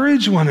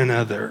encourage one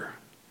another.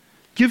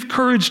 Give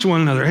courage to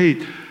one another.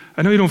 Hey,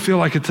 I know you don't feel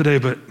like it today,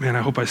 but man,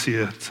 I hope I see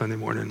you Sunday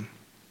morning.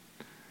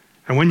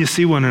 And when you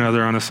see one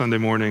another on a Sunday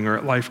morning or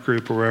at life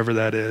group or wherever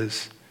that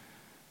is,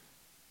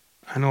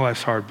 I know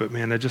life's hard, but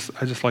man, I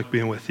just like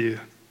being with you.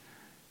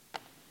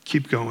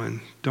 Keep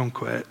going. Don't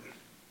quit.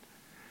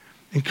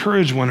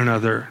 Encourage one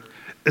another,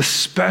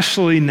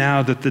 especially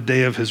now that the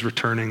day of his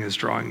returning is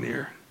drawing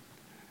near.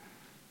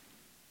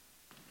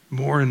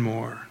 More and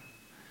more.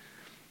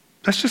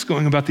 That's just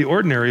going about the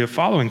ordinary of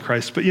following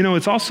Christ. But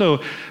it's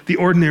also the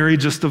ordinary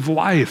just of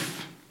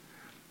life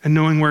and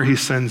knowing where he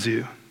sends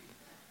you.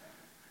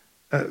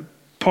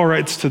 Paul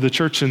writes to the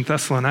church in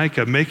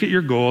Thessalonica, make it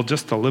your goal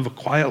just to live a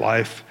quiet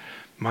life,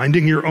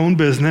 minding your own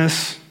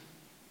business. I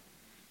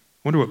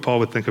wonder what Paul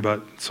would think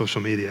about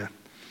social media.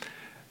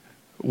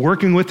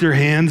 Working with your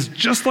hands,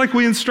 just like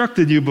we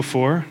instructed you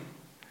before.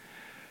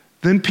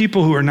 Then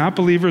people who are not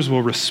believers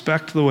will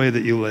respect the way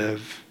that you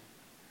live.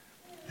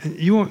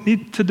 You won't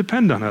need to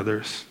depend on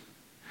others.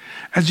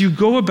 As you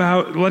go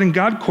about letting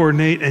God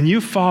coordinate and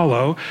you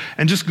follow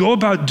and just go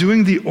about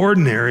doing the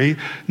ordinary,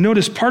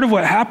 notice part of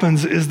what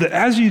happens is that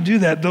as you do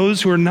that,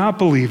 those who are not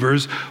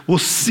believers will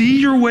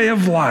see your way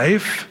of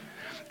life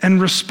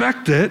and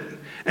respect it.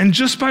 And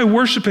just by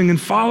worshiping and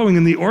following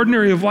in the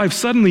ordinary of life,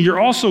 suddenly you're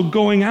also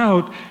going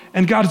out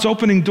and God's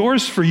opening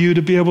doors for you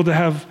to be able to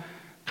have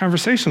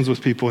conversations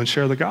with people and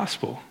share the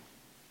gospel.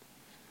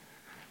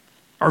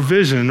 Our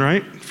vision,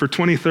 right, for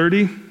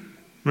 2030,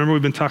 remember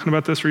we've been talking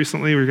about this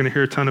recently. We're going to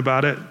hear a ton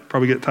about it,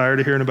 probably get tired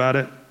of hearing about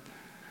it.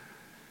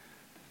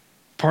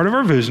 Part of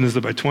our vision is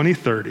that by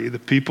 2030, the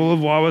people of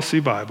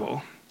Wawasee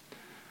Bible,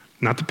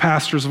 not the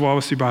pastors of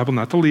Wawasee Bible,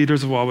 not the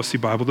leaders of Wawasee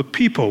Bible, the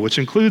people, which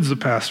includes the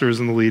pastors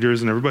and the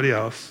leaders and everybody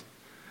else,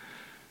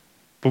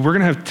 but we're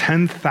going to have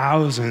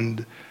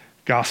 10,000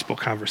 gospel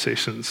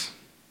conversations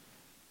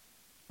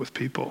with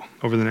people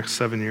over the next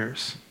 7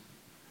 years.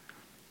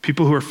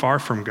 People who are far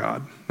from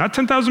God. Not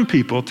 10,000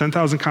 people,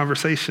 10,000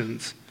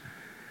 conversations.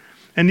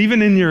 And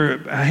even in your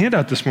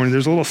handout this morning,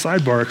 there's a little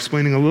sidebar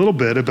explaining a little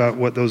bit about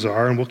what those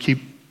are, and we'll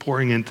keep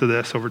pouring into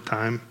this over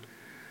time.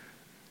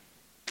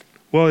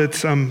 Well,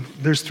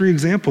 there's 3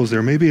 examples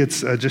there. Maybe it's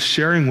just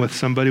sharing with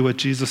somebody what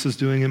Jesus is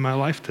doing in my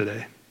life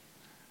today.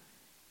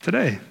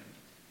 Today.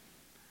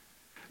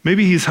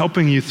 Maybe he's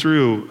helping you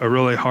through a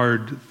really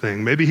hard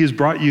thing. Maybe he's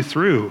brought you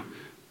through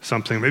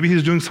something. Maybe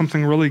he's doing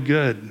something really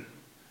good.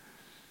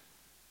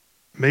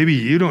 Maybe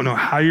you don't know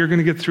how you're going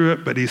to get through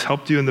it, but he's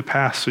helped you in the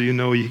past, so you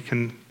know he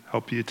can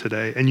help you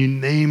today. And you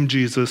name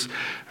Jesus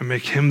and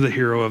make him the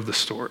hero of the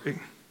story.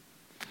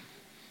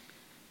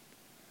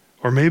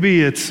 Or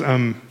maybe it's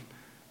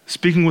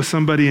speaking with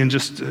somebody and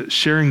just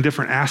sharing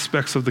different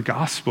aspects of the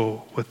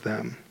gospel with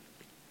them.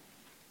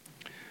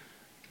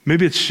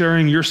 Maybe it's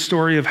sharing your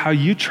story of how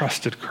you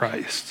trusted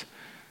Christ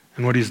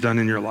and what he's done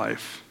in your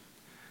life.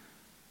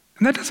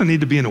 And that doesn't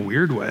need to be in a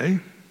weird way.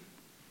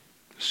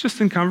 It's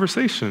just in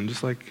conversation,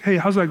 just like, hey,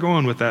 how's that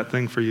going with that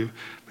thing for you?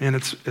 Man,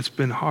 it's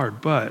been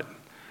hard, but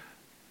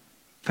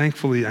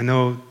thankfully I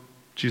know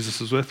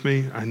Jesus is with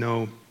me. I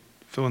know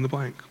fill in the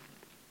blank.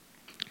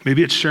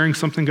 Maybe it's sharing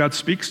something God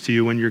speaks to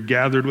you when you're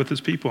gathered with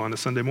his people on a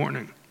Sunday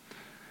morning.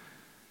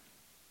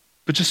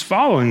 But just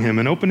following him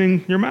and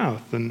opening your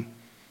mouth and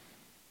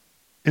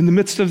in the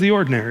midst of the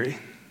ordinary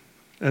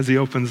as he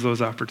opens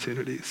those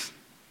opportunities.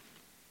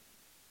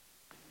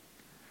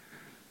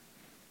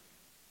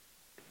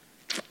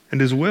 And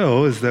his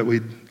will is that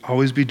we'd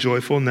always be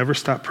joyful, never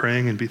stop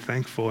praying, and be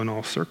thankful in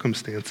all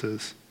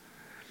circumstances.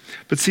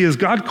 But see, as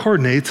God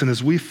coordinates and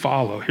as we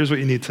follow, here's what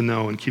you need to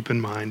know and keep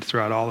in mind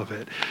throughout all of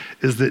it,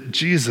 is that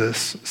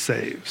Jesus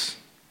saves.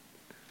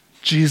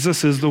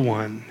 Jesus is the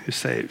one who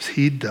saves.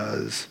 He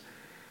does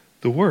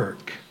the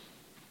work.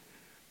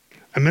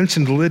 I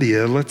mentioned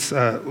Lydia. Let's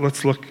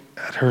look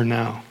at her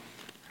now.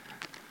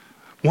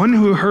 One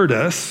who heard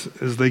us,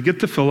 as they get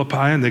to Philippi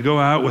and they go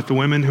out with the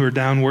women who are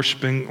down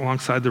worshiping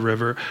alongside the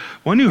river,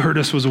 one who heard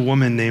us was a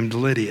woman named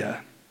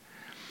Lydia.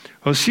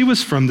 Well, she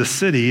was from the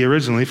city,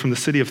 originally from the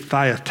city of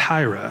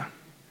Thyatira.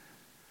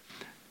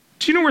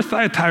 Do you know where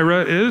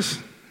Thyatira is?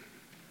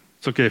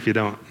 It's okay if you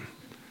don't.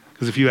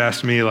 Because if you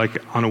asked me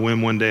like on a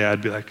whim one day,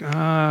 I'd be like,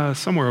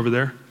 somewhere over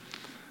there.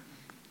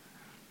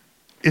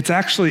 It's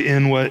actually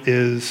in what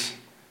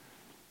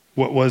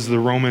was the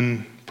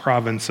Roman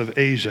province of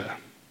Asia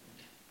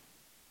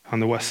on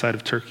the west side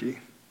of Turkey.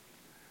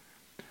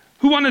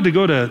 Who wanted to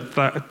go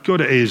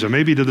to Asia,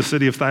 maybe to the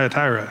city of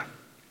Thyatira?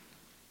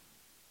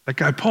 That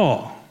guy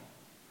Paul.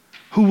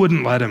 Who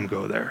wouldn't let him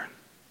go there?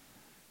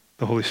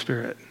 The Holy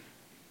Spirit.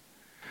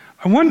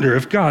 I wonder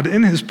if God,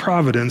 in his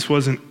providence,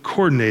 wasn't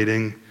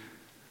coordinating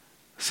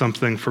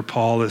something for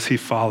Paul as he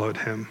followed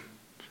him.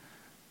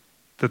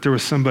 That there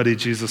was somebody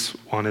Jesus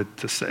wanted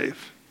to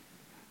save.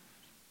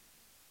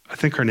 I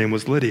think her name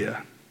was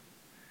Lydia.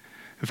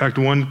 In fact,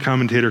 one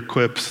commentator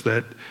quips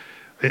that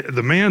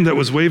the man that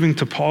was waving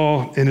to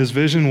Paul in his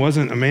vision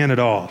wasn't a man at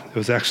all. It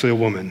was actually a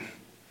woman.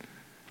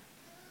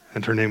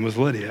 And her name was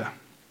Lydia.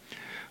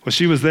 Well,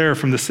 she was there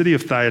from the city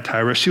of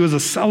Thyatira. She was a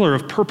seller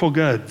of purple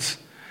goods.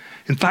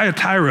 In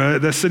Thyatira,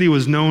 the city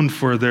was known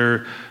for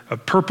their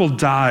purple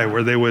dye,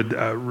 where they would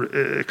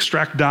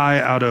extract dye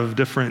out of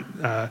different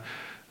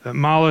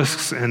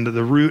mollusks and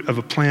the root of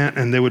a plant,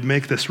 and they would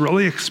make this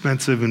really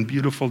expensive and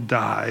beautiful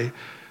dye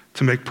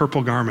to make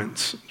purple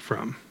garments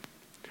from.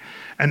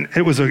 And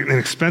it was an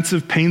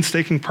expensive,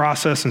 painstaking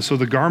process, and so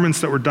the garments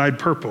that were dyed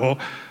purple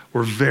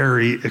were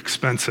very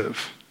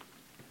expensive,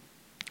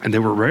 and they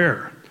were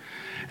rare.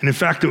 And in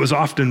fact, it was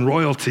often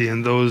royalty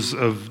and those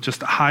of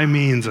just high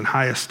means and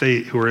high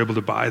estate who were able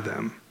to buy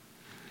them.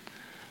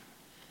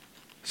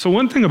 So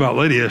one thing about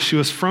Lydia, she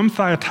was from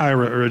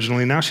Thyatira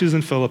originally. Now she's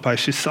in Philippi.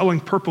 She's selling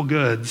purple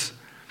goods.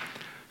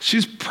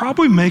 She's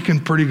probably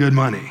making pretty good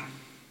money.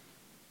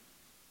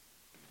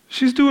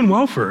 She's doing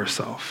well for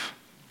herself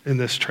in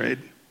this trade.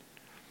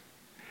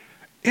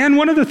 And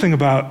one other thing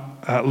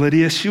about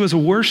Lydia, she was a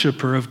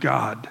worshiper of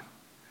God.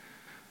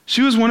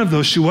 She was one of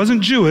those, she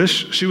wasn't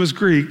Jewish, she was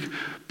Greek,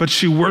 but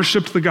she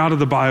worshiped the God of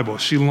the Bible.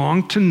 She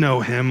longed to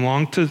know him,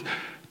 longed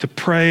to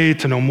pray,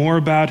 to know more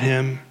about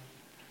him.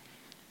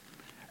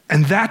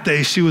 And that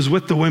day, she was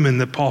with the women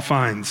that Paul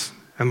finds,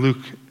 and Luke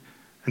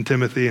and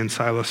Timothy and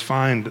Silas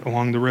find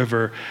along the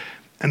river.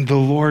 And the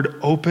Lord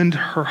opened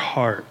her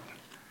heart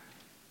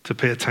to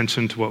pay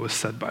attention to what was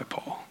said by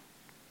Paul.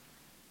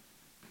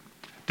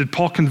 Did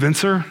Paul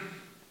convince her?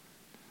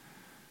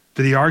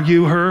 Did he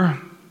argue her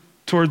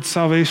towards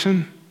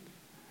salvation?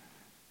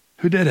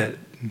 Who did it?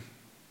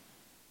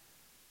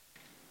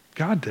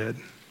 God did.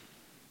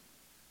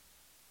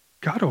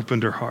 God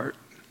opened her heart.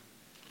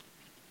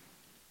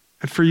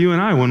 And for you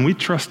and I, when we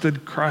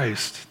trusted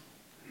Christ,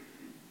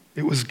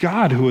 it was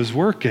God who was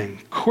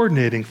working,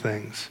 coordinating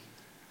things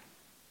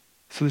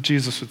so that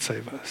Jesus would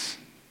save us.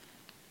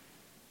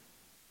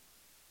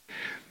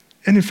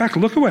 And in fact,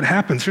 look at what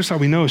happens. Here's how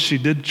we know she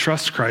did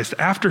trust Christ.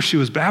 After she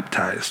was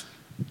baptized,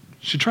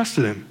 she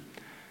trusted him.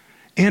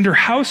 And her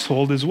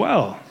household as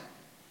well.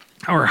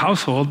 Our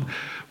household,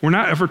 we're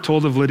not ever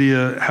told of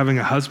Lydia having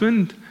a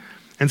husband.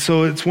 And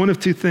so it's one of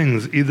two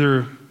things,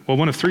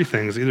 one of three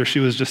things. Either she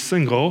was just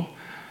single,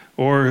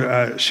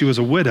 or she was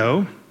a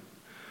widow,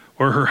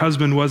 or her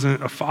husband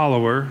wasn't a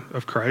follower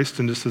of Christ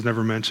and just is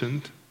never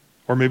mentioned,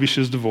 or maybe she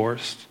was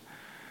divorced.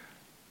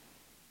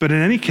 But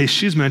in any case,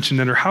 she's mentioned,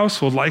 and her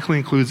household likely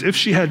includes, if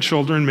she had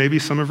children, maybe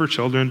some of her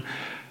children,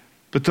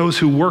 but those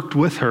who worked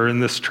with her in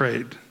this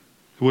trade,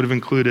 who would have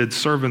included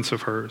servants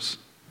of hers.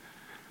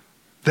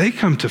 They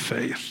come to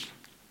faith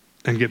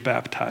and get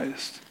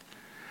baptized.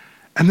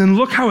 And then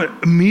look how it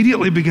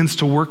immediately begins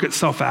to work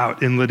itself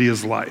out in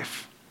Lydia's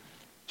life.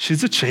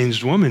 She's a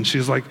changed woman.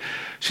 She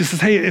says,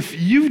 hey, if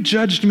you've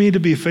judged me to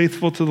be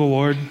faithful to the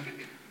Lord,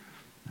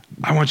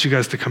 I want you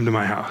guys to come to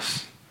my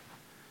house.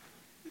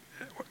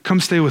 Come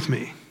stay with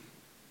me.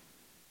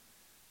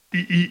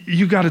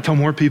 You got to tell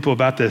more people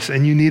about this,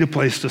 and you need a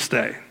place to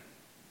stay.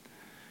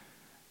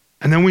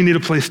 And then we need a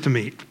place to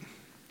meet.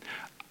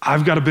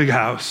 I've got a big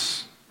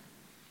house.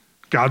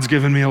 God's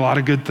given me a lot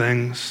of good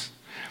things.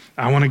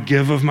 I want to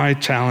give of my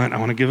talent. I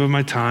want to give of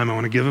my time. I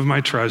want to give of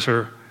my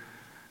treasure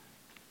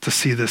to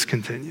see this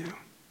continue.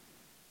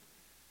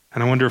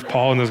 And I wonder if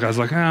Paul and those guys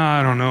are like,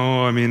 I don't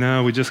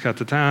know. We just got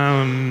to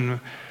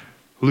town.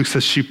 Luke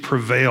says she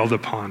prevailed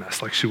upon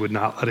us, like she would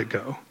not let it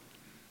go.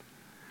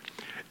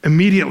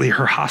 Immediately,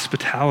 her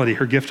hospitality,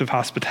 her gift of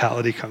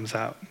hospitality comes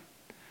out.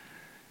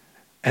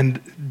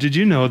 And did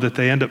you know that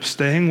they end up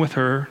staying with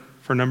her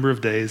for a number of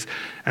days?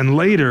 And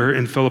later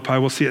in Philippi,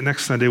 we'll see it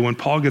next Sunday, when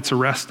Paul gets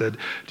arrested,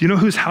 do you know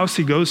whose house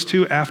he goes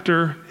to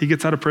after he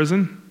gets out of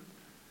prison?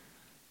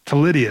 To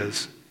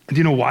Lydia's. And do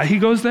you know why he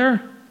goes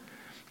there?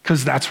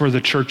 Because that's where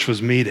the church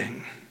was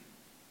meeting.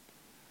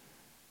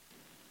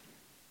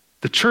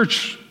 The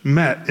church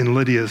met in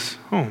Lydia's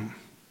home.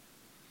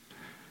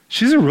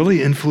 She's a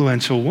really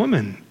influential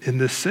woman in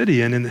this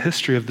city and in the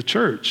history of the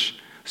church,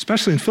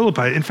 especially in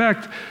Philippi. In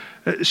fact,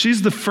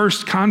 she's the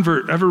first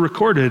convert ever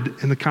recorded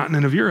in the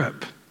continent of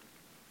Europe.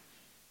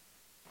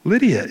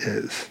 Lydia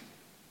is.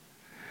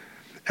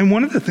 And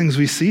one of the things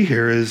we see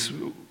here is,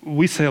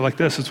 we say it like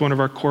this, it's one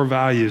of our core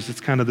values. It's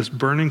kind of this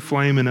burning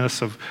flame in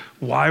us of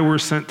why we're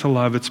sent to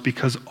love. It's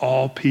because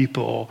all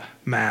people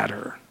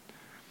matter.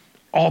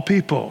 All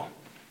people.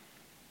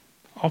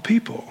 All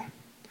people.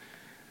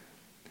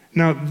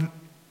 Now,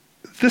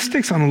 this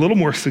takes on a little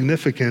more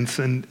significance,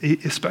 and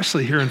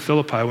especially here in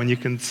Philippi, when you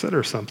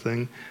consider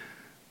something,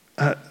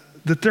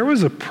 that there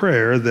was a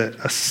prayer that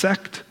a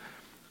sect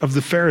of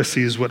the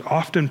Pharisees would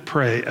often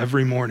pray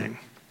every morning.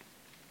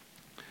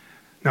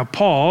 Now,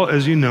 Paul,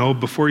 as you know,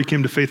 before he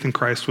came to faith in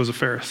Christ, was a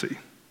Pharisee.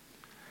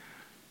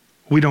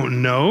 We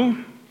don't know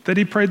that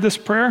he prayed this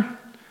prayer,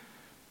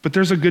 but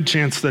there's a good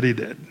chance that he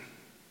did.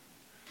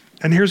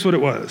 And here's what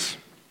it was.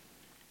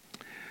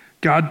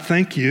 God,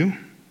 thank you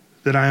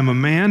that I am a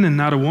man and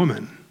not a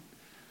woman,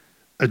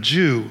 a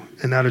Jew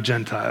and not a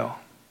Gentile,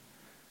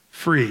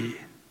 free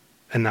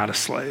and not a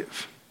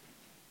slave.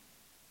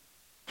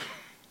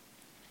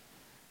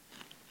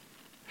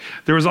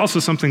 There was also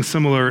something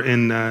similar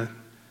in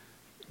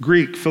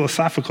Greek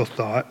philosophical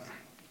thought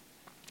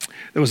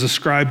that was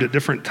ascribed at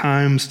different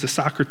times to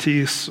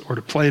Socrates or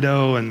to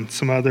Plato and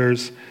some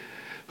others.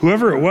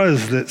 Whoever it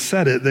was that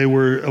said it, they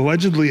were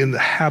allegedly in the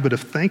habit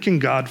of thanking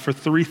God for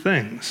three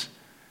things.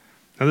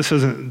 Now, this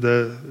isn't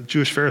the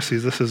Jewish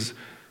Pharisees, this is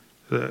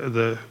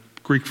the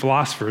Greek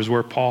philosophers,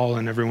 where Paul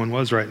and everyone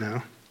was right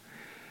now.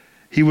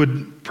 He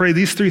would pray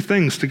these three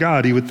things to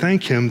God. He would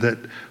thank him that,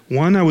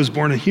 one, I was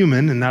born a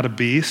human and not a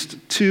beast.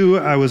 Two,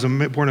 I was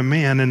born a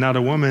man and not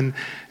a woman.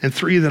 And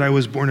three, that I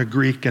was born a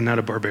Greek and not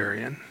a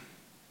barbarian.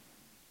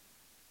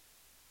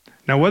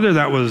 Now, whether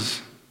that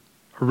was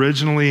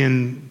originally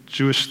in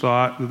Jewish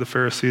thought, the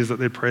Pharisees, that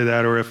they pray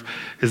that, or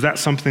is that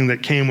something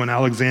that came when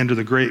Alexander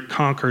the Great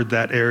conquered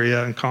that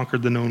area and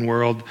conquered the known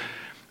world,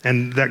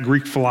 and that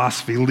Greek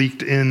philosophy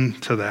leaked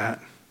into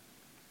that?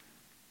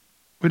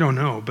 We don't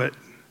know, but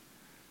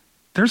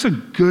there's a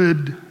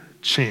good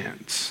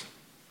chance,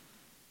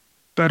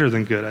 better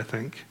than good, I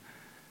think,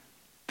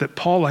 that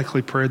Paul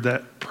likely prayed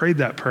that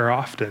prayer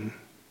often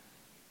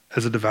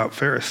as a devout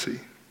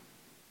Pharisee.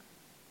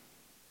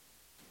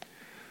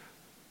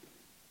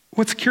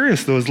 What's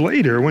curious, though, is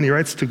later when he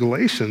writes to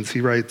Galatians, he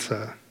writes,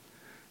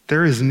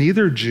 there is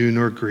neither Jew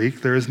nor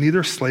Greek, there is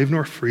neither slave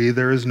nor free,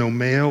 there is no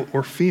male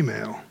or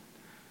female,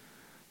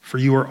 for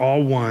you are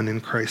all one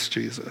in Christ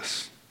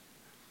Jesus.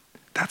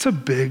 That's a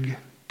big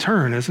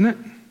turn, isn't it,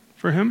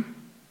 for him?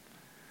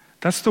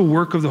 That's the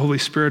work of the Holy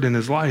Spirit in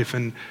his life.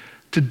 And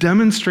to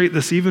demonstrate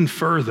this even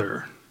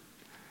further,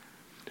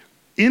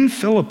 in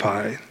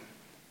Philippi,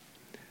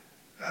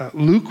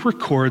 Luke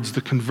records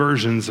the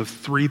conversions of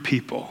 3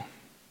 people.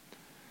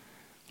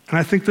 And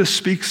I think this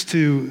speaks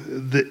to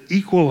the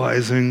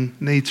equalizing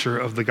nature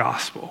of the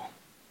gospel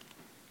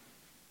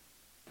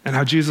and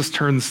how Jesus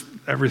turns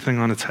everything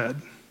on its head.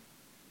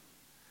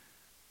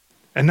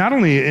 And not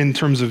only in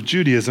terms of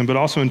Judaism, but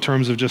also in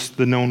terms of just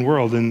the known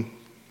world and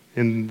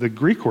in the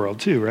Greek world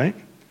too, right?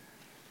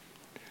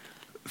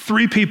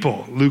 3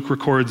 people Luke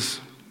records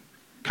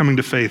coming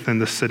to faith in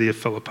the city of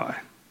Philippi.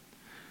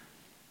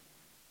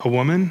 A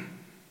woman,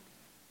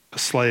 a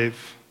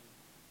slave,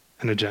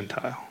 and a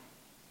Gentile.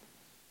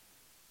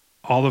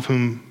 All of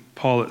whom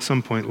Paul at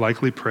some point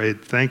likely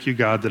prayed, thank you,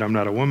 God, that I'm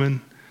not a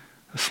woman,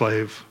 a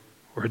slave,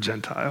 or a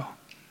Gentile.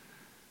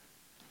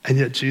 And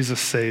yet Jesus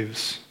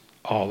saves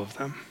all of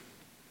them.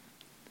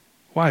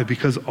 Why?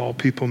 Because all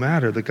people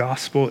matter. The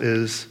gospel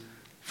is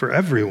for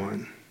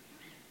everyone.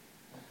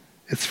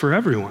 It's for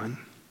everyone.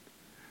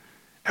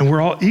 And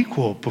we're all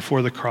equal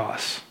before the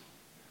cross.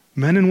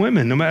 Men and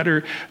women, no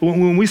matter,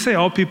 when we say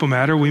all people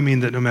matter, we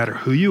mean that no matter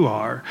who you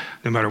are,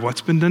 no matter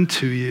what's been done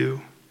to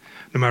you,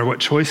 no matter what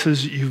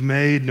choices you've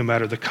made, no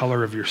matter the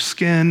color of your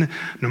skin,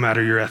 no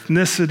matter your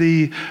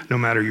ethnicity, no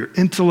matter your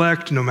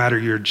intellect, no matter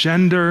your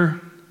gender,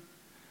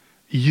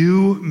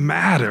 you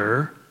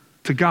matter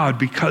to God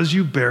because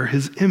you bear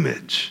his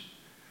image.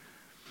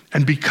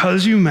 And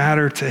because you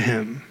matter to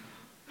him,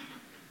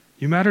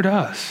 you matter to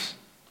us.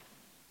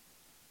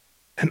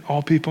 And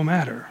all people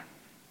matter.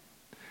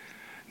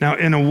 Now,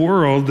 in a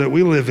world that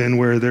we live in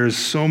where there's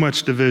so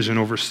much division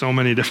over so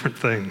many different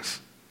things,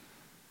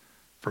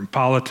 from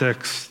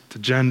politics to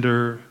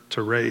gender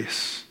to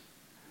race,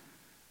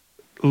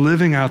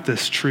 living out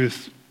this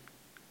truth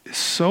is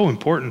so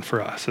important for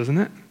us, isn't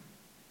it?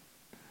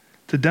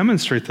 To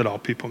demonstrate that all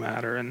people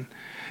matter. And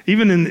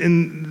even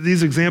in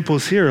these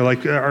examples here,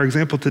 like our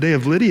example today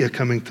of Lydia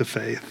coming to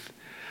faith,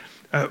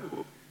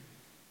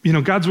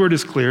 God's word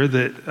is clear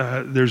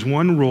that there's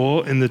one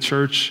role in the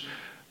church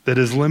that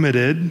is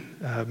limited.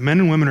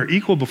 Men and women are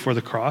equal before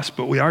the cross,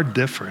 but we are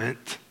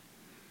different.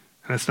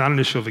 And it's not an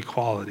issue of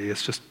equality.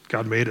 It's just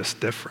God made us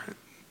different.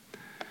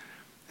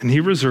 And he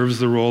reserves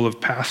the role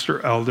of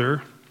pastor,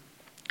 elder,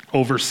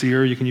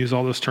 overseer. You can use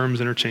all those terms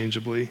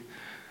interchangeably.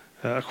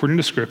 According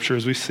to Scripture,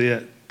 as we see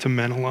it, to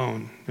men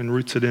alone, and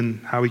roots it in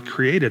how he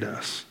created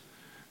us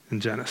in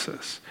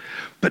Genesis.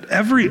 But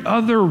every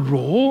other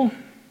role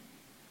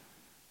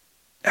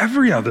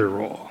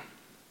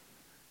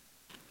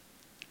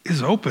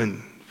is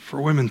open for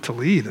women to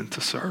lead and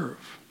to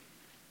serve,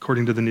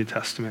 according to the New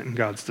Testament and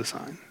God's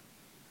design.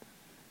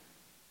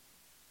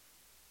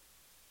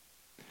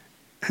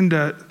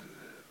 And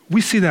we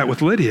see that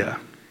with Lydia.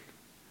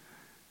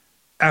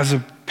 As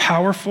a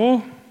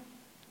powerful,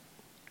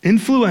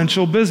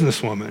 influential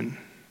businesswoman,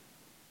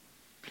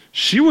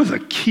 she was a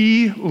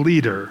key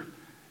leader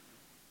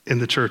in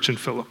the church in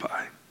Philippi.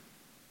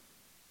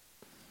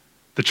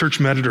 The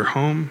church met at her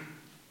home.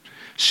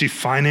 She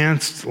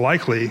financed,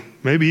 likely,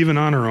 maybe even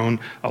on her own,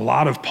 a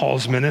lot of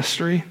Paul's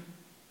ministry.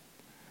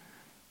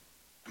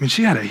 I mean,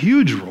 she had a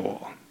huge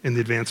role in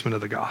the advancement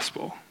of the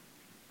gospel.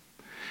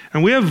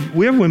 And we have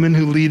women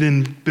who lead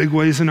in big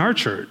ways in our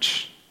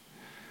church.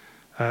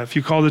 If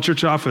you call the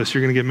church office,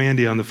 you're going to get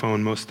Mandy on the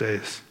phone most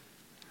days.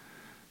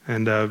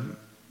 And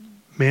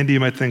Mandy, you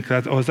might think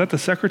that, is that the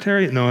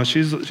secretary? No,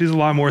 she's a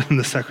lot more than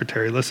the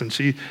secretary. Listen,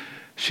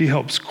 she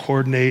helps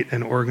coordinate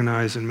and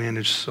organize and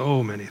manage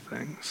so many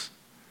things.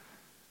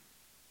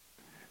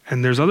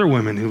 And there's other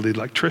women who lead,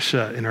 like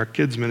Trisha in our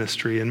kids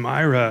ministry, and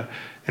Myra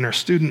in our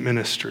student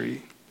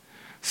ministry,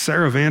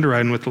 Sarah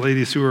Vanderheiden with the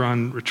ladies who are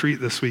on retreat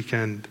this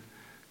weekend,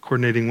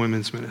 coordinating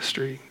women's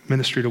ministry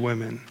to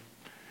women.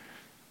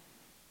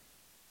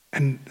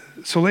 And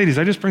so ladies,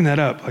 I just bring that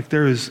up.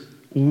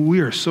 We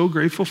are so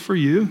grateful for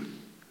you.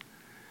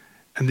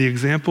 And the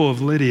example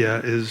of Lydia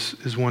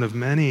is one of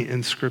many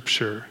in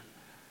Scripture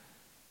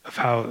of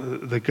how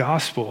the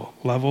gospel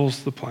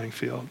levels the playing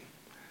field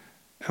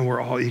and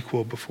we're all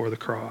equal before the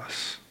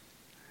cross.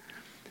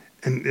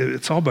 And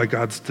it's all by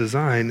God's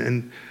design.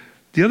 And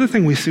the other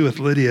thing we see with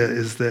Lydia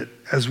is that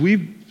as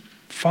we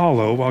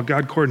follow while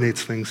God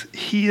coordinates things,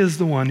 he is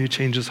the one who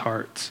changes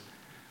hearts.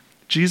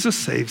 Jesus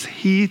saves,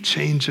 he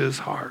changes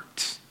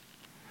hearts.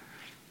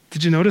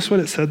 Did you notice what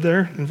it said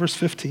there in verse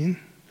 15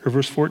 or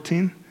verse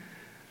 14?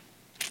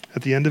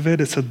 At the end of it,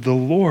 it said, the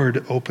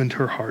Lord opened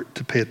her heart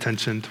to pay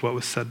attention to what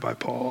was said by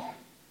Paul.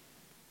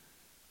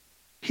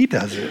 He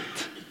does it.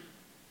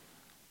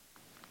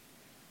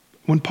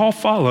 When Paul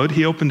followed,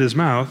 he opened his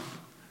mouth,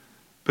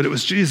 but it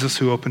was Jesus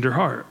who opened her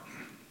heart.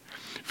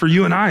 For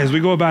you and I, as we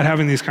go about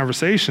having these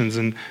conversations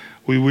and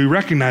we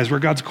recognize where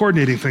God's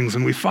coordinating things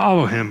and we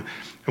follow him,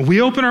 and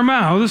we open our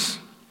mouths,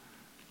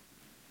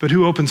 but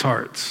who opens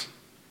hearts?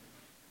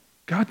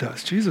 God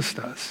does, Jesus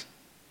does.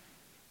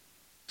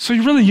 So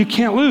you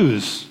can't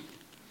lose.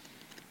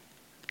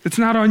 It's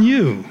not on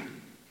you.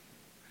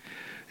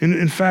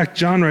 In fact,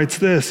 John writes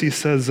this, he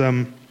says,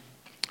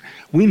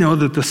 we know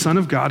that the Son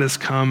of God has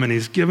come and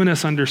he's given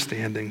us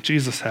understanding,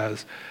 Jesus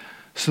has,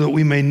 so that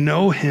we may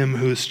know him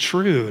who is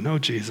true, know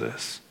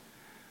Jesus.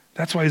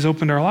 That's why he's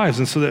opened our lives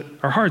and so that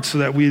our hearts, so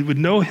that we would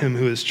know him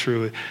who is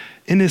true.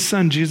 In his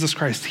Son, Jesus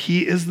Christ,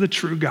 he is the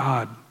true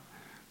God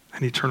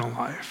and eternal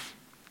life.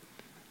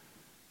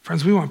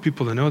 Friends, we want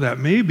people to know that.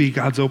 Maybe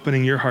God's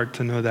opening your heart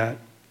to know that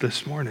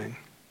this morning.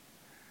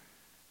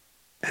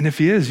 And if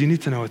he is, you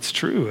need to know it's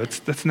true.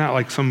 That's not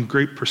like some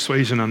great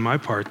persuasion on my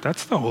part.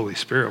 That's the Holy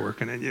Spirit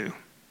working in you.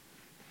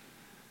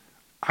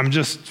 I'm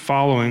just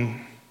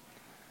following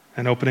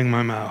and opening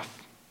my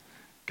mouth.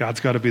 God's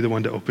got to be the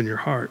one to open your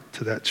heart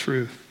to that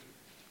truth.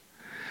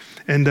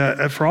 And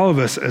for all of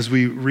us, as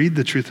we read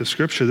the truth of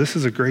Scripture, this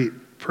is a great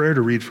prayer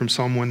to read from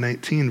Psalm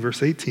 119,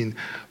 verse 18.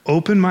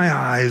 Open my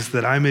eyes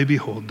that I may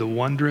behold the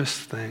wondrous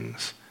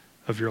things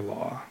of your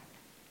law.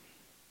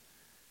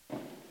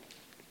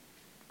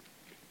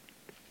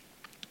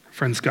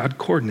 Friends, God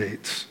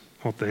coordinates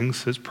all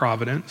things, his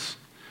providence.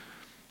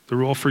 The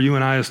role for you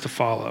and I is to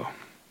follow,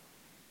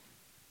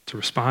 to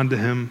respond to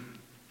him,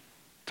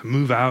 to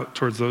move out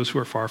towards those who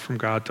are far from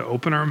God, to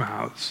open our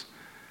mouths,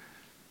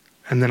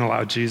 and then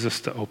allow Jesus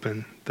to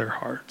open their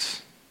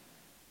hearts.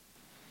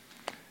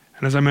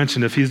 And as I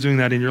mentioned, if he's doing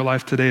that in your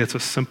life today, it's a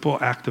simple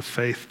act of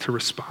faith to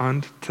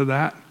respond to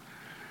that.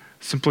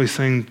 Simply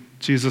saying,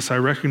 Jesus, I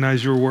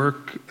recognize your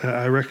work.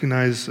 I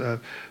recognize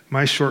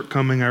my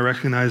shortcoming. I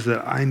recognize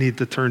that I need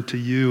to turn to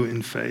you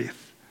in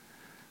faith.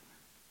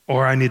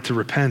 Or I need to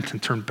repent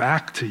and turn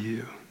back to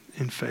you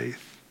in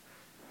faith.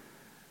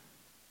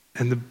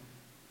 And the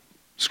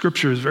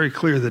Scripture is very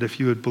clear that if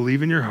you would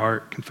believe in your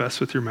heart, confess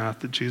with your mouth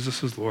that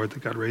Jesus is Lord,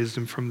 that God raised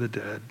him from the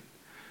dead,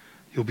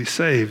 you'll be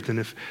saved. And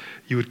if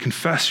you would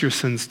confess your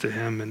sins to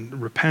him and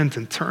repent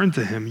and turn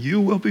to him, you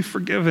will be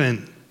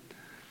forgiven.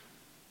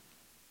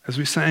 As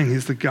we sang,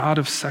 he's the God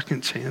of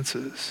second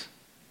chances.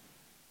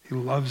 He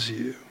loves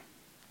you.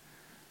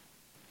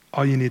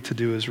 All you need to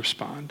do is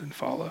respond and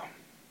follow.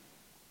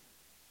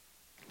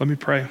 Let me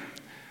pray,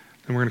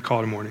 and we're going to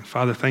call it a morning.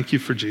 Father, thank you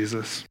for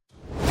Jesus.